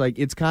 time, it's like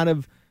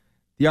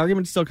the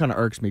argument still kind of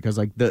irks me, because,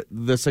 like,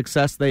 the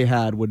success they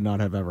had would not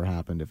have ever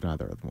happened if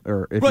neither of them,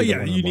 or if well, either yeah,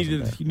 one of them you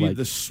wasn't needed there.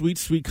 the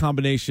sweet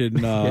combination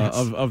Yes.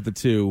 of the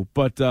two.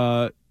 But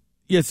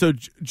yeah, so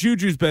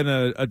Juju's been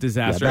a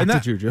disaster. Yeah, and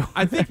back to Juju.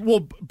 I think,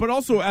 well, but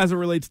also as it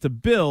relates to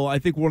Bill, I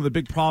think one of the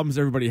big problems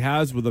everybody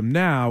has with him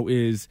now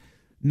is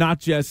not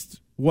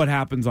just what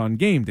happens on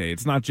game day.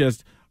 It's not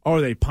just,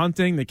 are they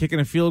punting, they kicking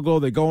a field goal,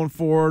 they going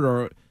for it,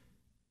 or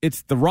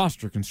it's the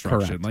roster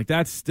construction. Correct. Like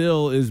that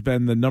still has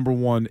been the number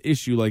one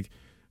issue. Like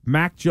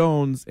Mac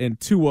Jones and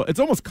Tua, it's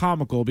almost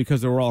comical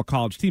because they were all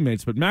college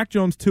teammates, but Mac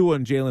Jones, Tua,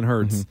 and Jalen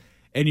Hurts,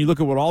 and you look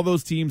at what all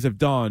those teams have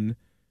done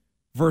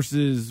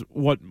versus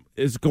what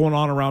is going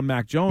on around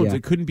Mac Jones,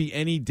 it couldn't be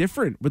any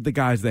different with the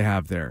guys they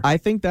have there. I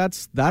think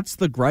that's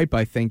the gripe.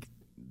 I think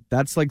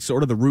that's like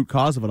sort of the root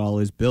cause of it all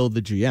is Bill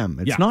the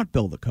GM. It's not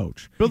Bill the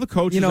coach. Bill the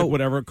coach is like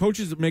whatever.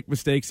 Coaches make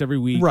mistakes every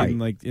week, right? And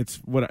like it's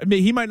what I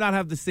mean. He might not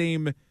have the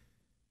same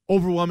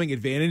overwhelming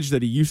advantage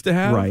that he used to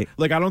have. Right.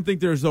 Like I don't think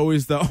there's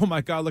always the oh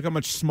my god, look how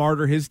much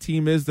smarter his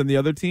team is than the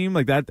other team.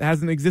 Like that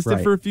hasn't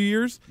existed for a few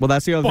years. Well,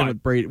 that's the other thing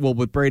with Brady. Well,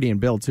 with Brady and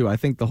Bill too. I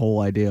think the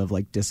whole idea of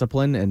like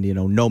discipline and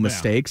no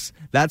mistakes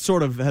that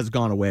sort of has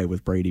gone away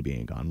with Brady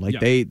being gone. Like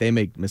they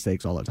make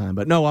mistakes all the time.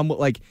 But no, I'm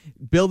like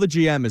Bill the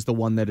GM is the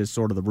one that is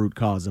sort of the root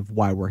cause of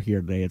why we're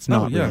here today. It's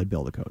not really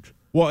Bill the coach.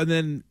 Well, and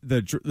then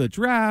the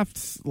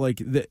drafts, like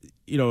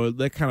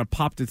that kind of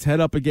popped its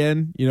head up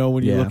again.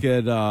 When you look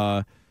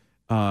at.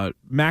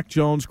 Mac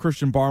Jones,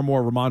 Christian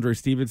Barmore, Ramondre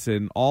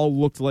Stevenson all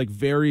looked like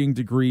varying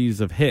degrees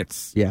of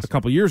hits a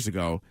couple years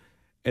ago.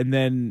 And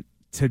then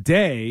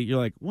today, you're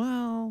like,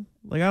 well,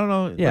 like I don't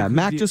know. Yeah, like,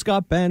 Mac just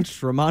got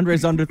benched.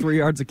 Ramondre's under 3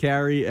 yards a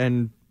carry,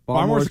 and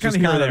Barmore's kind of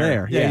here or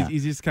there. Yeah,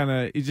 he's just kind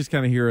of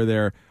here or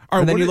there. All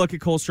right, and then you look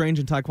at Cole Strange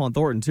and Tyquan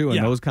Thornton too,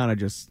 and those kind of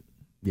just.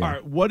 Yeah. All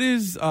right, what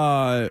is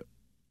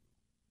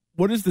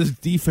this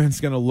defense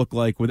going to look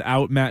like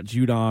without Matt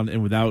Judon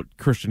and without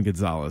Christian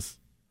Gonzalez?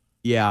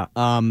 Yeah,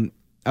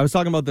 I was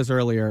talking about this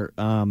earlier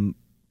in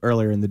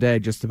the day,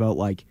 just about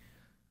like,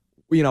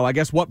 I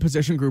guess what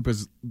position group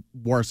is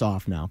worse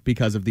off now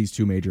because of these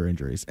two major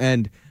injuries.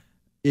 And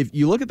if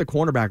you look at the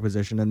cornerback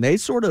position, and they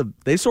sort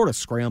of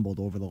scrambled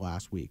over the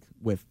last week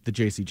with the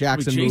J.C.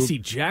 Jackson move. J.C.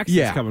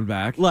 Jackson's coming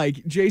back.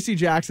 Like J.C.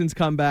 Jackson's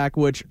come back,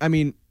 which I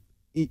mean,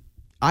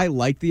 I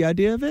like the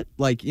idea of it.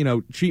 Like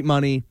cheap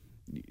money.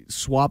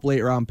 Swap late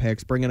round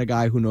picks, bring in a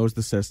guy who knows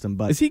the system.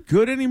 But is he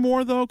good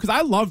anymore though? Because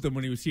I loved him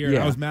when he was here. And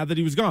I was mad that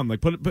he was gone.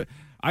 Like, but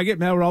I get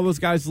mad when all those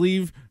guys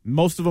leave.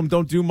 Most of them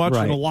don't do much,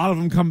 and a lot of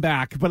them come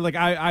back. But like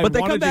but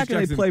they come back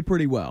and they play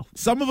pretty well.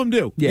 Some of them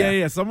do.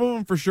 Yeah. Some of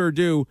them for sure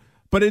do.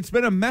 But it's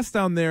been a mess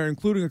down there,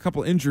 including a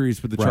couple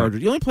injuries with the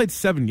Chargers. He only played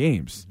 7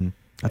 games. Mm-hmm.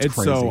 That's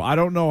crazy. So I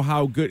don't know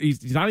how good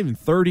he's not even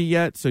 30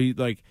 yet. So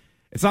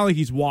it's not like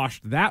he's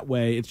washed that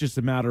way. It's just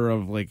a matter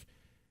of like,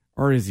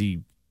 or is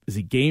he? Is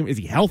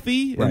he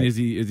healthy? Right. And is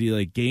he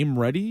like game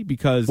ready?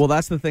 Because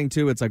that's the thing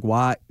too. It's like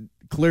why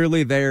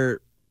clearly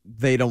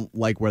they don't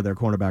like where their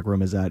cornerback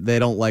room is at. They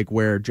don't like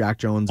where Jack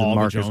Jones and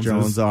Marcus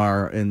Jones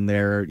are in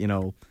their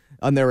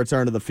on their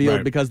return to the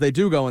field because they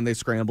do go and they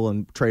scramble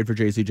and trade for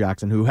J.C.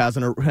 Jackson, who has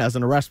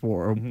an arrest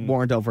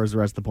warrant out for his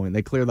arrest at the point.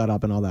 They clear that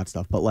up and all that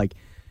stuff. But like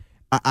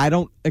I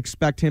don't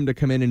expect him to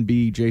come in and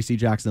be J.C.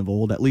 Jackson of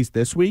old, at least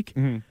this week,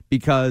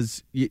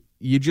 because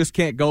you just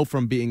can't go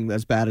from being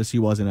as bad as he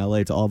was in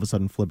L.A. to all of a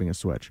sudden flipping a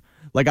switch.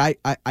 Like,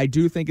 I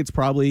do think it's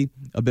probably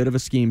a bit of a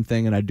scheme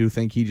thing, and I do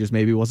think he just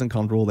maybe wasn't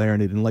comfortable there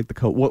and he didn't like the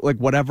coach. Like,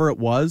 whatever it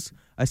was,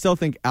 I still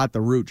think at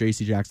the root,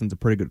 J.C. Jackson's a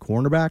pretty good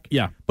cornerback.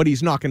 Yeah. But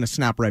he's not going to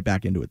snap right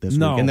back into it this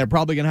week. And they're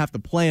probably going to have to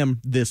play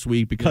him this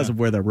week because of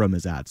where their room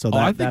is at. So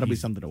that'll be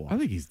something to watch. I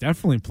think he's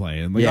definitely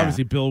playing. Like,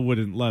 obviously, Bill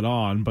wouldn't let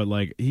on, but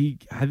like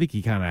I think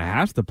he kind of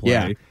has to play.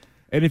 Yeah.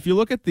 And if you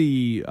look at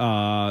the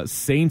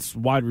Saints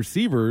wide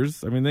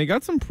receivers, I mean, they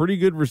got some pretty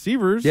good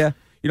receivers. Yeah.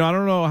 I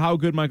don't know how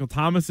good Michael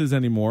Thomas is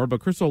anymore, but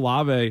Chris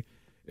Olave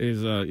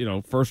is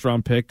a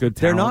first-round pick, good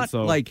talent.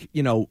 They're not like,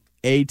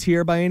 A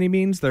tier by any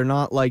means. They're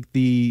not like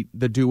the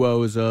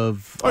duos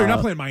of... Oh, you're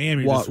not playing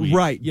Miami this week.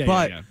 Right,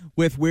 but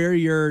with where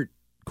your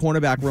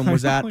cornerback room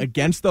was at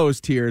against those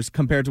tiers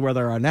compared to where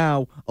they are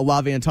now,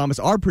 Olave and Thomas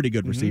are pretty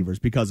good receivers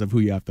because of who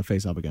you have to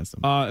face up against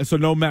them. So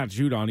no Matt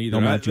Judon either.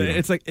 No Matt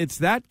Judon. It's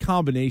that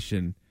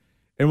combination,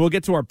 and we'll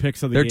get to our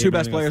picks of the game. They're two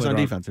best players on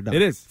defense.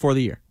 It is. For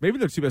the year. Maybe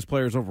they're two best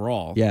players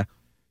overall. Yeah.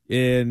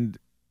 And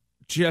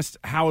just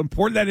how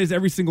important that is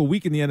every single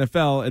week in the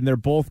NFL, and they're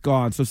both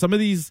gone. So some of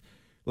these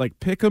like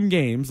pick'em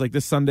games, like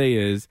this Sunday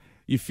is,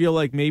 you feel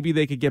like maybe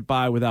they could get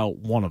by without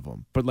one of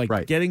them, but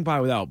like getting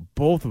by without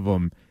both of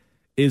them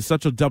is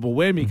such a double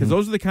whammy because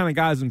those are the kind of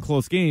guys in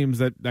close games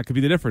that could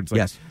be the difference.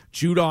 Like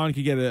Judon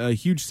could get a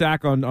huge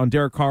sack on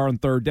Derek Carr on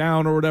third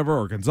down or whatever,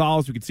 or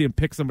Gonzalez, we could see him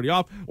pick somebody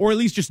off, or at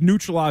least just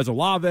neutralize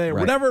Olave, or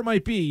whatever it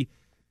might be.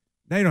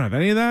 Now you don't have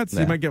any of that, so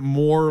you might get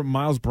more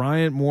Miles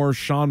Bryant, more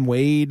Sean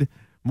Wade,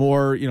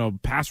 more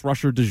pass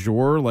rusher du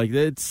jour. Like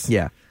it's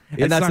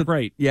that's not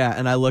great. Yeah,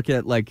 and I look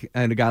at a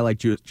guy like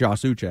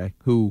Josh Uche,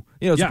 who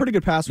is a pretty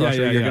good pass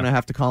rusher. You're going to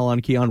have to call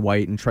on Keon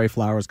White, and Trey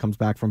Flowers comes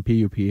back from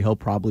PUP. He'll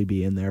probably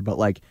be in there, but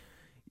like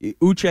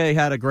Uche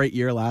had a great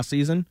year last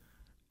season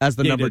as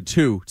the number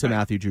 2 to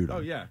Matthew Judon. Oh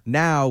yeah.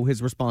 Now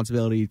his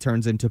responsibility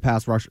turns into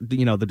pass rush.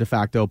 The de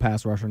facto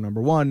pass rusher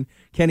number 1.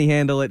 Can he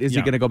handle it? Is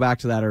he going to go back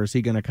to that, or is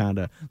he going to kind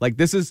of like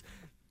this is?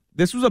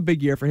 this was a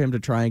big year for him to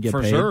try and get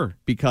For paid. sure.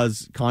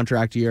 Because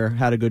contract year,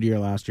 had a good year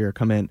last year,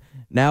 come in.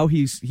 Now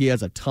he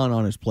has a ton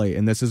on his plate,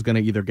 and this is going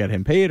to either get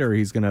him paid or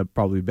he's going to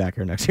probably be back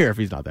here next year if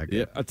he's not that good.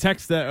 Yeah, a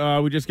text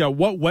that we just got.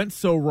 What went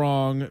so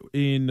wrong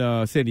in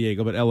San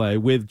Diego, but L.A.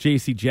 with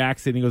J.C.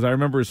 Jackson? He goes, I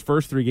remember his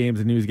first 3 games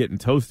and he was getting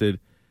toasted.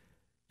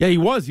 Yeah, he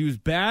was. He was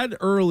bad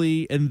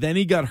early, and then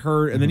he got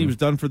hurt, and then he was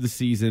done for the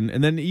season.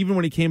 And then even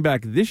when he came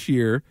back this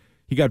year,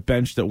 he got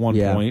benched at one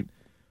point.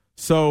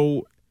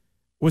 So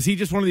was he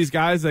just one of these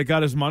guys that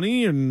got his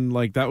money and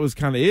like that was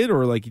kind of it,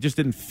 or like he just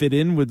didn't fit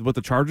in with what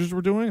the Chargers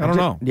were doing? I don't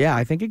know. Yeah,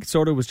 I think it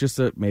sort of was just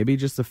a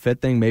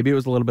fit thing. Maybe it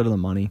was a little bit of the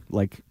money.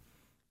 Like,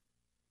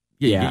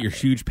 you get your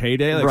huge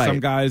payday. Like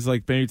some guys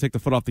like maybe take the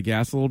foot off the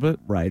gas a little bit.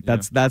 Right.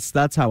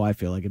 That's how I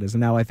feel like it is.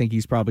 And now I think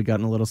he's probably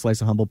gotten a little slice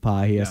of humble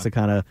pie. He has to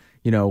kind of,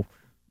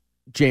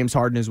 James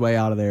Harden his way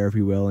out of there, if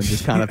you will, and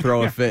just kind of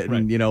throw a fit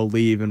and,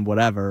 leave and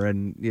whatever.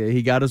 And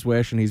he got his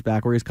wish and he's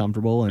back where he's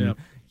comfortable. And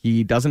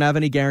he doesn't have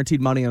any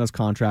guaranteed money on his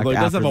contract. Well, he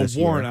does have a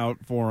warrant year. out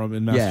for him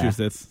in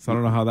Massachusetts, so I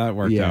don't know how that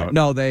worked out.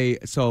 No,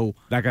 that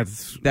got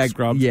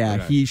scrubbed. Yeah,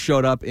 okay. He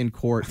showed up in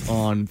court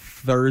on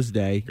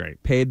Thursday.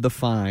 Great. Paid the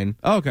fine.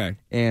 Okay.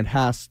 And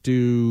has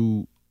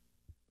to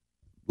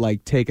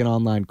take an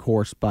online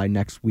course by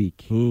next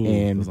week. Ooh,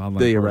 and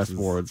the arrest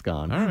warrant's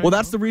gone. Right, well,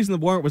 that's the reason the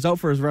warrant was out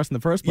for his arrest in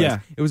the first place. Yeah.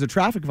 It was a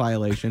traffic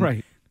violation.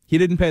 Right. He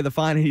didn't pay the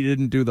fine and he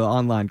didn't do the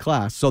online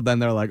class. So then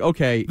they're like,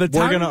 okay, we're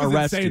going to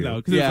arrest you.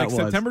 Though, because it was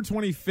September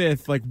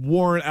 25th,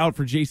 warrant out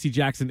for J.C.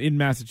 Jackson in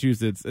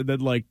Massachusetts, and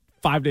then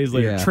 5 days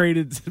later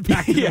traded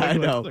back to I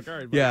know.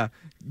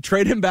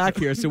 Trade him back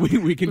here so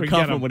we can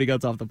cuff him when he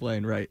gets off the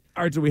plane, right?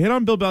 All right, so we hit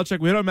on Bill Belichick,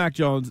 we hit on Mac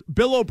Jones.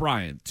 Bill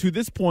O'Brien, to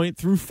this point,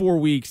 through 4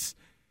 weeks,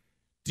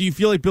 do you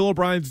feel like Bill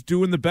O'Brien's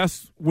doing the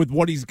best with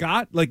what he's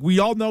got? We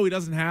all know he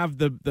doesn't have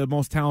the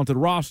most talented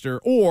roster,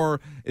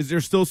 or is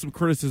there still some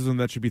criticism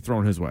that should be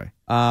thrown his way?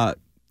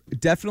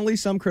 Definitely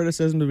some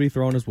criticism to be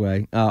thrown his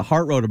way.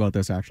 Hart wrote about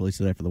this actually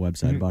today for the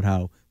website about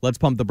how let's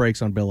pump the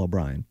brakes on Bill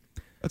O'Brien.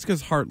 That's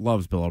because Hart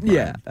loves Bill O'Brien.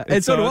 Yeah,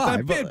 and so do I.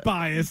 It's a bit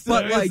biased.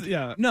 But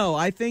no,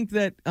 I think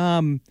that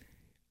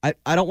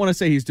I don't want to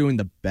say he's doing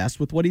the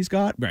best with what he's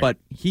got, but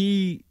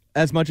he,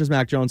 as much as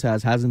Mac Jones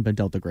hasn't been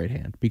dealt a great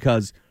hand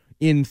because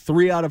in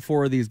 3 out of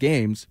 4 of these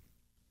games,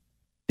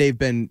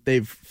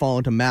 they've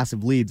fallen to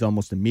massive leads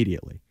almost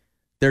immediately.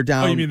 They're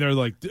down. Oh, you mean they're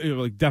like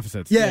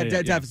deficits? Yeah,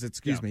 deficits.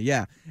 Excuse me.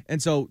 Yeah,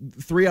 and so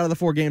 3 out of the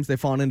 4 games they've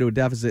fallen into a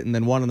deficit, and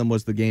then one of them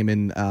was the game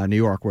in New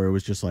York where it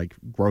was just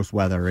gross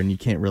weather and you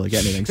can't really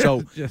get anything.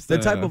 So the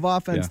type of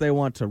offense they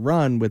want to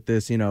run with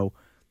this,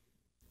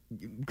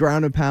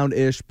 ground and pound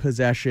ish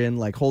possession,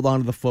 hold on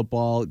to the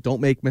football,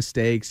 don't make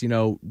mistakes,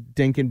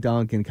 dink and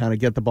dunk and kind of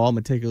get the ball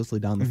meticulously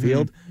down the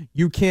field.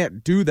 You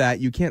can't do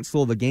that. You can't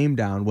slow the game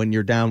down when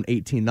you're down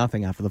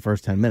 18-0 after the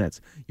first 10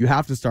 minutes. You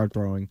have to start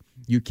throwing.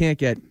 You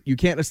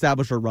can't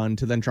establish a run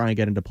to then try and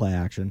get into play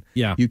action.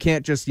 Yeah. You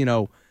can't just,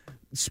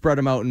 spread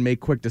them out and make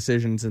quick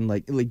decisions and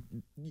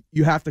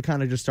you have to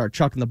kind of just start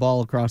chucking the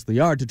ball across the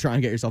yard to try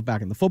and get yourself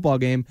back in the football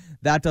game.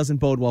 That doesn't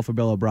bode well for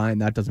Bill O'Brien.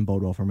 That doesn't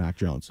bode well for Mac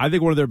Jones. I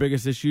think one of their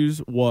biggest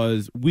issues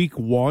was week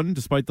 1,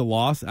 despite the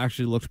loss,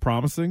 actually looked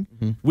promising.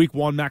 Week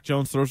 1, Mac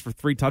Jones throws for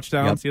 3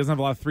 touchdowns. He doesn't have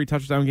a lot of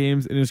 3-touchdown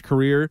games in his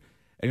career.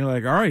 And you're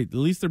like, all right, at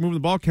least they're moving the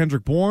ball.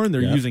 Kendrick Bourne,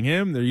 they're using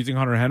him. They're using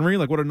Hunter Henry.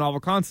 What a novel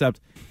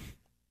concept.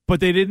 But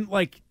they didn't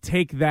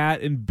take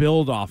that and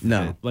build off of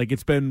it.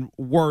 It's been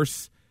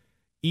worse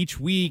each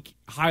week,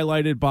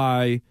 highlighted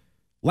by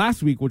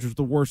last week, which was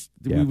the worst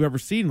we've ever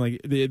seen.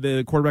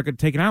 The quarterback got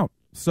taken out.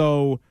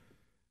 So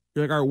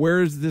you're like, all right,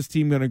 where is this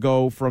team going to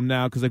go from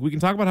now? Because we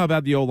can talk about how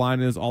bad the O-line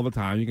is all the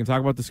time. You can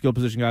talk about the skill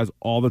position guys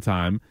all the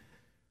time.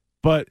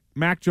 But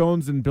Mac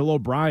Jones and Bill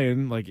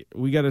O'Brien,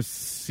 we got to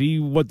see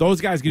what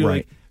those guys can do.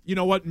 Right. You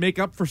know what? Make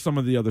up for some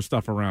of the other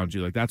stuff around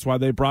you. That's why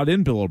they brought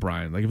in Bill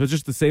O'Brien. If it's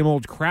just the same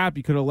old crap,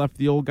 you could have left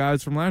the old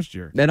guys from last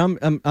year. And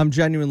I'm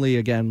genuinely,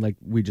 again, like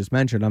we just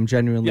mentioned, I'm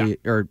genuinely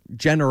or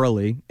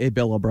generally a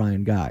Bill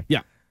O'Brien guy.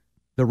 Yeah.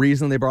 The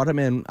reason they brought him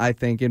in, I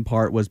think, in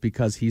part was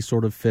because he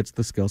sort of fits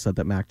the skill set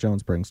that Mac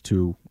Jones brings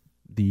to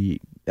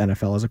the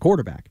NFL as a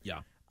quarterback.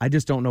 Yeah. I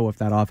just don't know if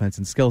that offense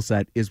and skill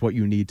set is what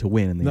you need to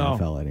win in the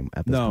NFL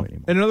at this point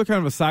anymore. And another kind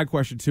of a side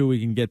question, too,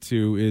 we can get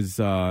to is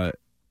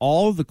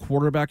all of the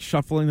quarterback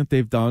shuffling that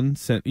they've done,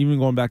 even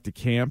going back to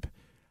camp,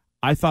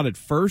 I thought at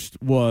first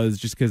was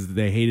just because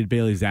they hated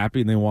Bailey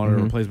Zappi and they wanted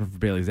a replacement for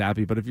Bailey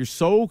Zappi. But if you're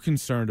so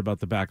concerned about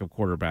the backup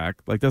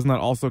quarterback, doesn't that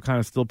also kind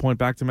of still point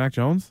back to Mac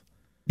Jones?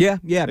 Yeah,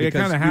 it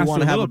kind of has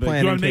to have a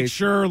plan. You want to make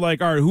sure, all right,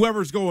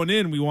 whoever's going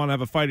in, we want to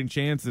have a fighting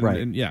chance.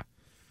 And Yeah.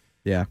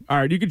 All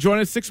right, you can join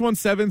us,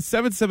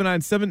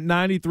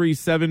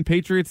 617-779-7937.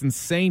 Patriots and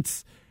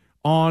Saints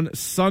on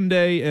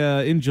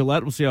Sunday in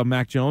Gillette. We'll see how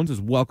Mac Jones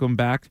is welcome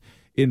back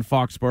in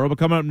Foxborough. But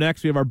coming up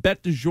next, we have our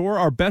bet du jour,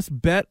 our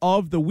best bet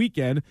of the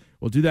weekend.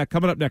 We'll do that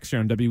coming up next here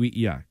on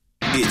WEEI.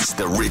 It's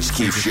the Rich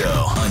Keefe Show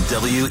on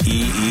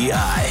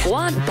WEEI.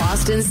 Want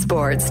Boston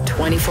sports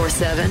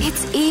 24/7?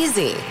 It's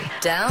easy.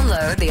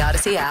 Download the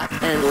Odyssey app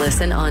and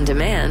listen on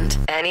demand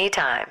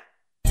anytime.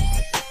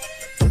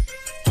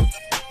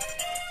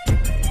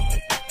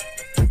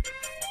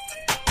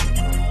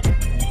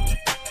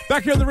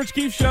 Back here on the Rich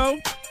Keefe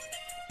Show.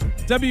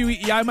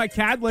 WEEI, Mike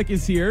Cadlick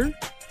is here.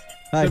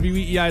 Hi.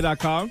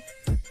 WEEI.com.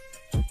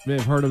 May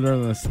have heard of it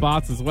on the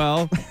spots as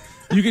well.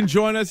 You can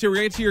join us here. We're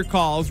going to get to your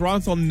calls. We're on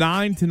until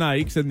 9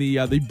 tonight. And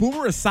the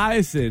Boomer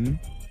Esiason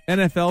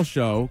NFL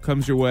show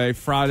comes your way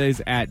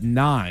Fridays at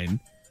 9.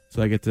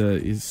 So I get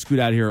to scoot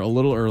out here a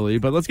little early.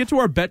 But let's get to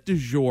our bet du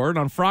jour. And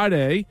on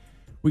Friday,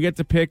 we get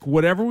to pick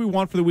whatever we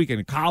want for the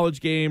weekend. A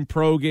college game,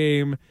 pro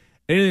game,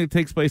 anything that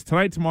takes place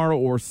tonight, tomorrow,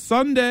 or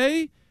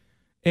Sunday.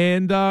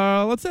 And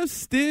let's have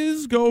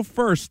Stiz go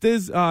first.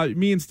 Stiz,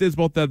 me and Stiz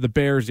both had the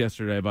Bears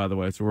yesterday, by the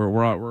way, so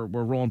we're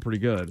rolling pretty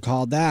good.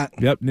 Called that.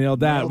 Yep,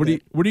 nailed that. What do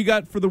you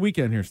got for the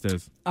weekend here,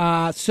 Stiz?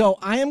 So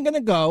I am going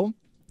to go.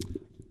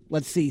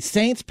 Let's see,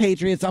 Saints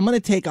Patriots. I'm going to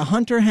take a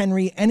Hunter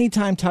Henry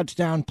anytime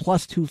touchdown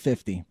plus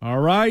 250. All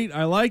right,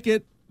 I like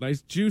it.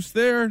 Nice juice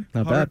there.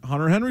 Not bad.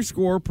 Hunter Henry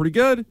score, pretty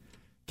good.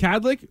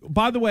 Cadlick.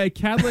 By the way,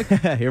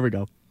 Cadlick. Here we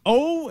go.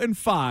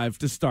 0-5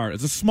 to start.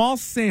 It's a small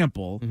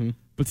sample.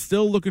 But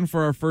still looking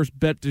for our first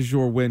bet du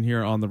jour win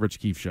here on the Rich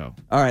Keefe Show.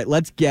 All right,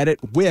 let's get it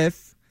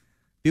with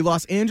the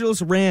Los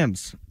Angeles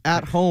Rams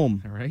at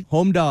home. All right.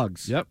 Home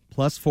dogs. Yep.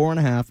 Plus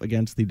 4.5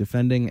 against the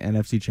defending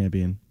NFC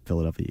champion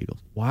Philadelphia Eagles.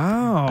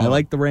 Wow. I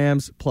like the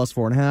Rams plus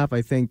 4.5.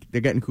 I think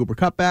they're getting Cooper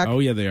Kupp back. Oh,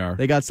 yeah, they are.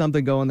 They got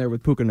something going there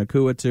with Puka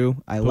Nacua,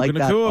 too. I like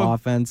that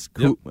offense.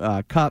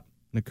 Kupp,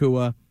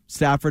 Nacua.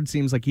 Stafford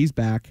seems like he's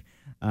back.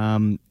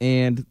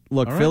 And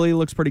look, right. Philly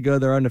looks pretty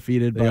good. They're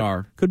undefeated. They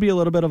are. Could be a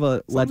little bit of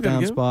a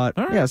letdown spot.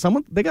 Right. Yeah,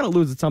 they got to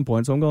lose at some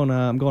point. So I'm going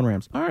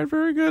Rams. All right,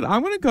 very good.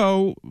 I'm going to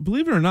go.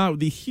 Believe it or not,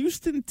 the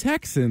Houston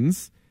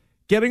Texans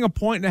getting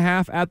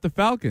 1.5 at the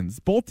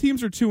Falcons. Both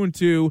teams are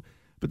 2-2,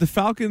 but the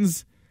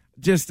Falcons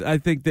I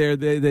think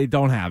they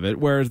don't have it.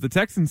 Whereas the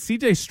Texans,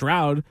 C.J.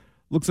 Stroud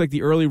looks like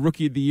the early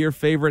Rookie of the Year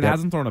favorite. Yep.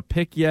 Hasn't thrown a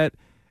pick yet,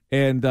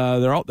 and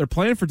they're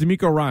playing for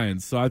D'Amico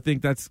Ryans. So I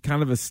think that's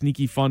kind of a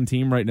sneaky fun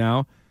team right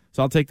now.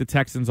 So I'll take the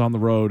Texans on the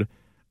road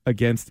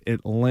against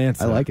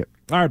Atlanta. I like it.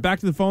 All right, back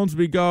to the phones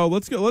we go.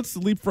 Let's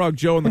leapfrog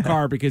Joe in the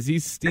car because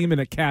he's steaming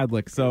at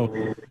Cadlick.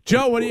 So,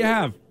 Joe, what do you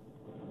have?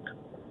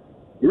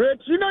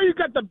 Rich, you know you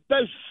got the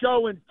best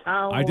show in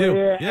town. I do.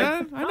 Here.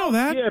 Yeah, I know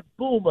that. Yeah,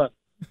 Boomer.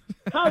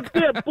 How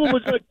dare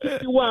Boomer's going to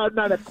kick you out at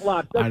 9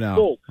 o'clock? That's I know.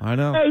 cool. I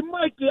know. Hey,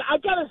 Mikey, I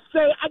got to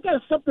say, I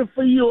got something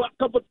for you. A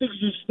couple of things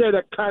you said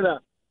that kind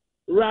of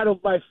rattled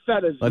my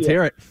feathers. Let's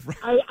hear it.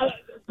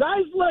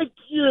 Guys like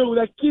you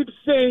that keep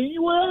saying,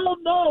 well, I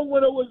don't know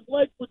what it was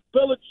like with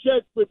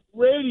Belichick, with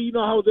Brady, you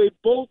know, how they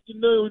both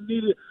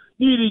need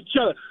each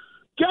other.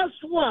 Guess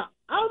what?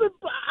 How's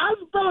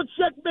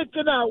Belichick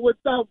making out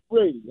without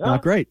Brady? Huh?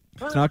 Not great.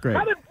 It's not great.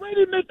 How did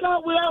Brady make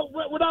out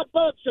without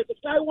Belichick? The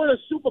guy won a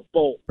Super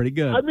Bowl. Pretty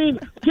good. I mean,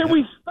 can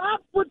we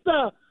stop with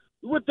the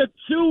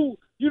two,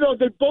 you know,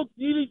 they both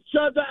need each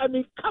other? I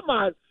mean, come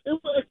on.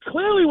 It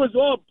clearly was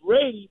all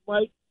Brady,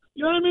 Mike.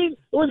 You know what I mean?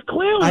 It was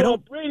clearly all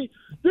Brady.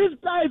 This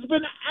guy's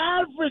been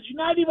average,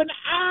 not even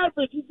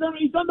average. He's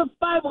under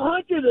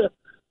 500.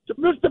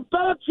 Mr.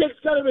 Belichick's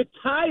got to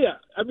retire.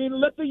 I mean,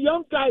 let the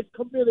young guys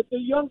come in. It's the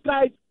young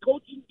guys'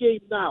 coaching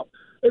game now.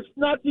 It's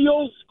not the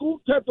old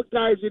school type of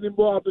guys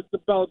anymore, Mr.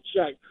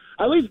 Belichick.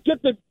 At least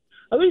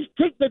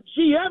take the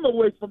GM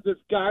away from this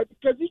guy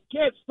because he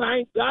can't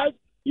sign guys.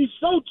 He's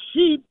so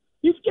cheap.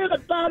 He's getting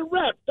a bad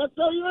rep. That's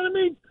all. You know what I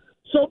mean?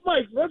 So,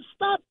 Mike, let's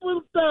stop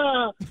with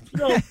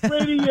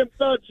Brady and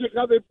Belichick,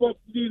 how they both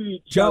need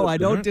each other. Joe, I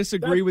don't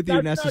disagree with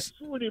you necessarily. That's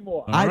not true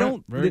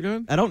anymore. Very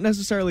good. I don't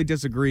necessarily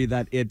disagree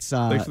that it's.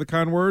 Thanks for the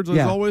kind words, as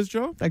always,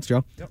 Joe. Thanks,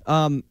 Joe.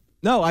 Yep.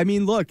 No, I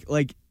mean, look,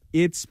 like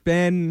it's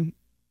been.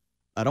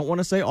 I don't want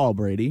to say all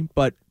Brady,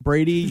 but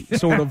Brady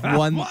sort of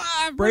won.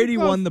 Brady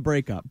won the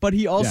breakup, but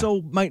he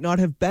also might not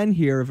have been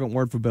here if it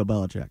weren't for Bill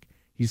Belichick.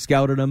 He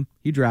scouted him.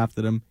 He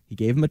drafted him. He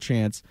gave him a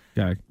chance.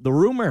 Okay. The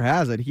rumor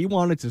has it he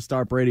wanted to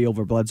start Brady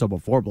over Bledsoe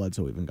before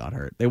Bledsoe even got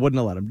hurt. They wouldn't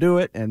have let him do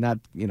it, and that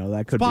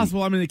could be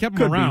possible. I mean, they kept him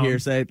could around. Be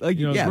hearsay. Like,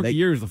 his rookie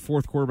year is the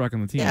fourth quarterback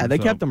on the team. Yeah, they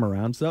kept him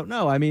around. So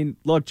no, I mean,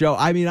 look, Joe.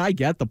 I mean, I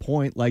get the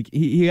point. Like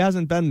he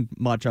hasn't been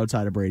much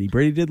outside of Brady.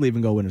 Brady did leave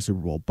and go win a Super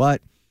Bowl,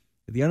 but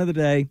at the end of the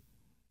day,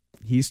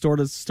 he sort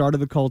of started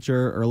the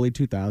culture early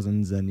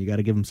 2000s, and you got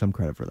to give him some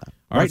credit for that.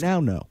 Right now,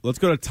 no. Let's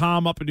go to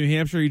Tom up in New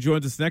Hampshire. He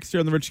joins us next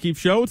year on the Rich Keefe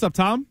Show. What's up,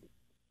 Tom?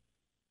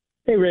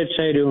 Hey, Rich.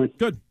 How you doing?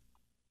 Good.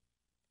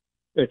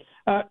 Good.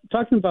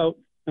 Talking about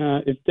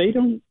if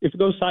it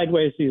goes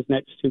sideways these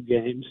next two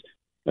games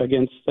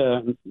against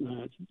the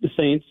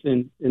Saints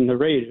and the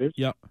Raiders.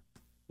 Yep.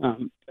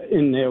 And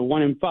they're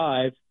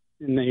 1-5,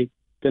 and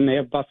they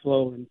have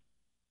Buffalo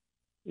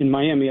and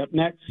Miami up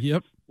next.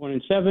 Yep.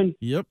 1-7.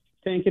 Yep.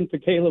 Tanking for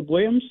Caleb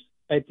Williams.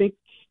 I think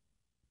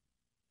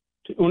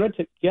in order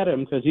to get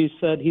him, because he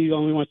said he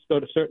only wants to go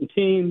to certain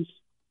teams.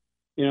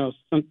 You know,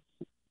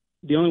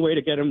 the only way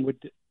to get him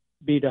would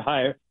be to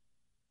hire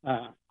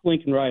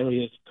Lincoln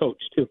Riley as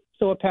coach too.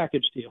 So a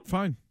package deal.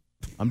 Fine.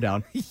 I'm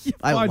down.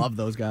 I love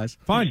those guys.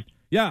 Fine.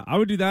 Yeah, I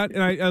would do that.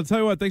 And I'll tell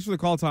you what. Thanks for the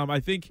call, Tom. I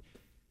think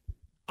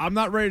I'm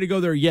not ready to go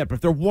there yet. But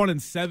if they're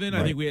 1-7,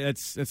 I think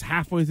that's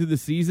halfway through the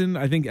season.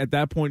 I think at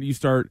that point you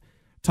start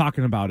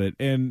talking about it,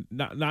 and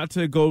not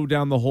to go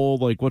down the whole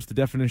like what's the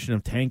definition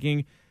of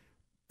tanking.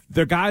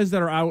 The guys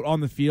that are out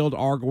on the field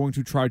are going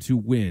to try to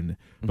win,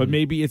 but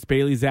maybe it's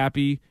Bailey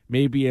Zappi,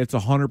 maybe it's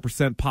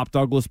 100% Pop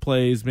Douglas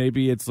plays,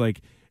 maybe it's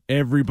like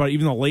everybody,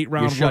 even the late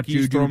round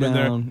rookies throw them in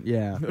there.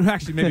 Yeah,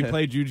 actually, maybe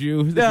play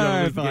Juju.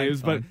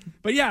 Games.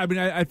 But yeah, I mean,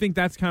 I think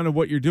that's kind of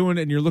what you're doing,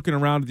 and you're looking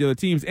around at the other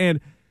teams, and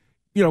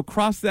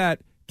cross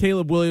that.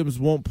 Caleb Williams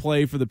won't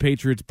play for the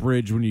Patriots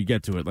bridge when you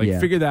get to it.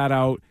 Figure that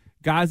out.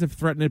 Guys have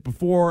threatened it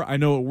before. I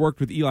know it worked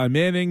with Eli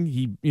Manning.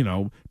 He,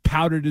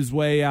 powdered his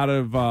way out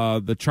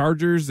of the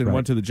Chargers and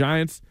went to the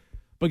Giants.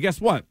 But guess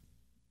what?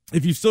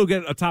 If you still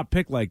get a top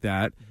pick like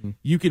that,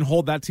 you can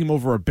hold that team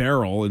over a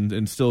barrel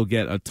and still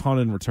get a ton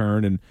in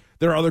return. And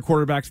there are other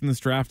quarterbacks in this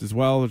draft as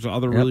well. There's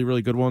other really,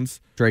 really good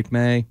ones. Drake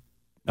May,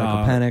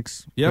 Michael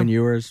Penix, Quinn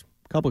Ewers.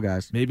 Couple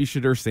guys, maybe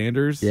Shadur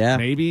Sanders. Yeah,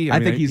 maybe. I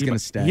think he's going to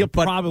stay. He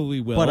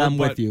probably will. But I'm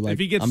with you. If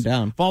he gets, I'm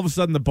down. If all of a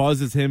sudden the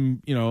buzz is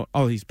him,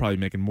 he's probably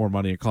making more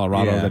money in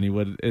Colorado than he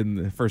would in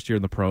the first year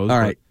in the pros. All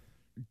right,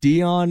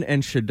 Dion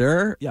and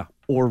Shadur,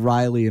 or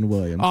Riley and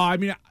Williams. I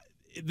mean,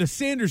 the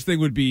Sanders thing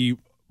would be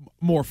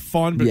more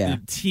fun, but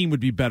the team would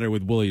be better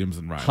with Williams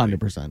and Riley.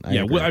 100%.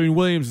 I mean,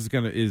 Williams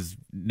is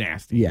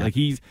nasty. Yeah,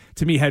 he's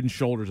to me head and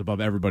shoulders above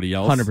everybody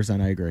else.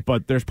 100%, I agree.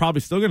 But there's probably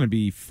still going to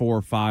be 4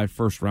 or 5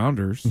 first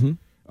rounders.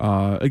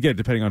 Again,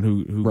 depending on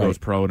who goes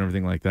pro and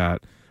everything like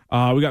that.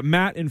 We got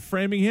Matt in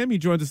Framingham. He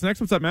joins us next.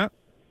 What's up, Matt?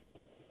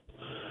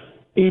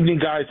 Evening,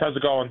 guys. How's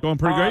it going? Going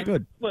pretty great.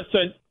 Good.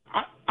 Listen,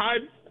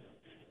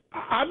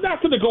 I'm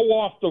not going to go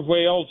off the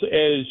rails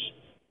as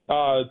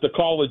the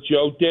caller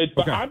Joe did,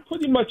 but I'm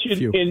pretty much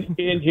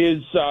in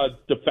his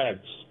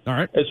defense. All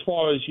right. As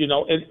far as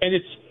and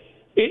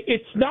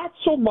it's not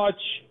so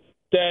much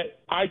that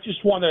I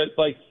just want to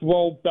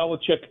throw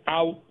Belichick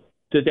out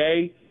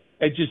today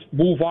and just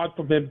move on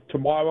from him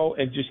tomorrow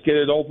and just get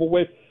it over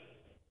with.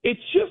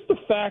 It's just the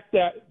fact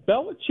that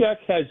Belichick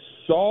has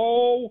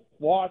so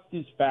lost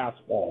his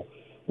fastball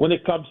when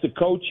it comes to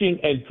coaching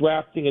and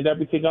drafting and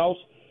everything else.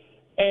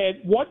 And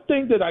one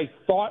thing that I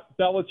thought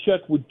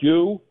Belichick would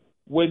do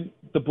when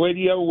the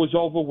Brady era was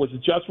over was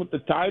adjust with the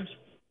times.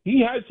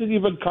 He hasn't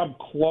even come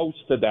close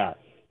to that.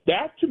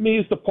 That, to me,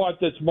 is the part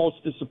that's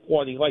most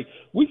disappointing.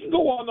 We can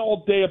go on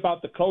all day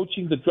about the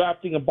coaching, the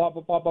drafting, and blah,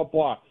 blah, blah, blah,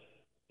 blah.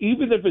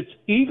 Even if it's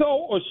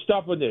ego or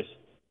stubbornness,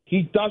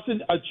 he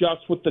doesn't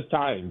adjust with the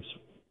times.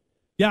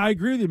 Yeah, I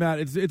agree with you, Matt.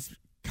 It's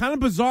kind of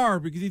bizarre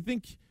because you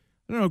think,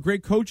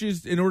 great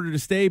coaches, in order to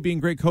stay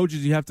being great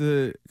coaches, you have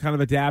to kind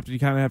of adapt and you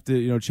kind of have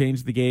to,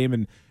 change the game.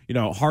 And,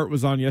 Hart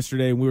was on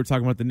yesterday and we were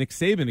talking about the Nick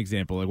Saban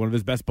example, one of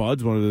his best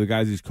buds, one of the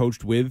guys he's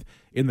coached with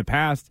in the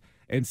past.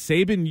 And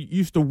Saban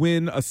used to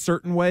win a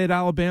certain way at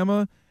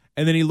Alabama.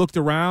 And then he looked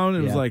around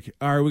and was like,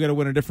 all right, we got to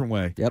win a different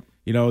way. Yep.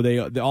 They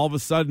all of a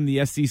sudden,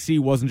 the SEC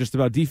wasn't just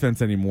about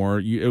defense anymore.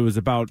 It was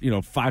about,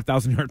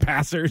 5,000-yard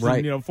passers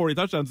and, 40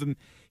 touchdowns. And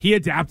he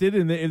adapted,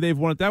 and they've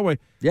won it that way.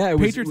 Yeah,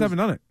 Patriots haven't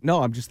done it.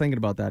 No, I'm just thinking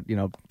about that,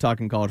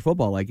 talking college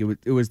football.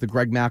 It was the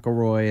Greg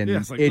McElroy and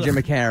AJ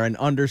McCarron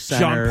under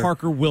center. John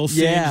Parker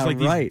Wilson. Yeah,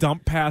 these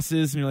dump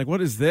passes. And you're like,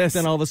 what is this?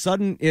 Then all of a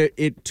sudden,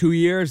 2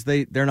 years,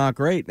 they're not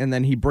great. And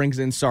then he brings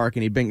in Sark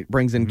and he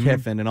brings in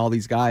Kiffin and all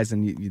these guys.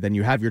 And then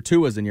you have your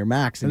Tuas and your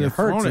Max and your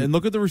Hurts. And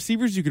look at the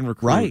receivers you can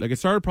recruit. Right. It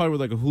started probably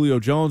with a Julio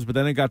Jones, but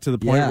then it got to the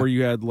point where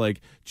you had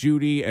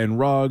Judy and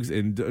Ruggs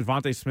and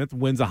Devontae Smith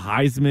wins a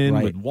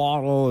Heisman with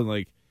Waddle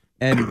and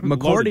Devin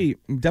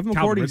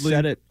McCourty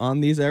said it on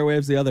these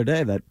airwaves the other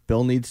day that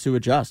Bill needs to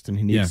adjust and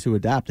he needs to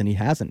adapt, and he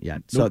hasn't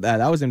yet. So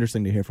that was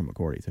interesting to hear from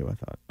McCourty, too, I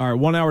thought. All right,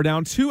 1 hour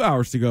down, 2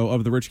 hours to go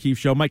of the Rich Keefe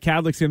Show. Mike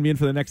Cadlick's going to be in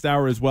for the next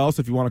hour as well,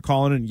 so if you want to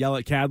call in and yell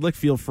at Cadlick,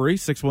 feel free.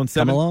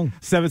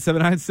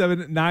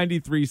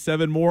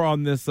 617-779-7937. More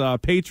on this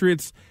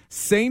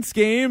Patriots-Saints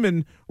game,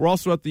 and we're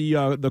also at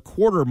the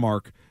quarter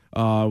mark.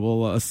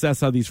 We'll assess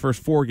how these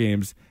first 4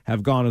 games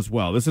have gone as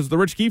well. This is the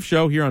Rich Keefe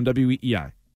Show here on WEEI.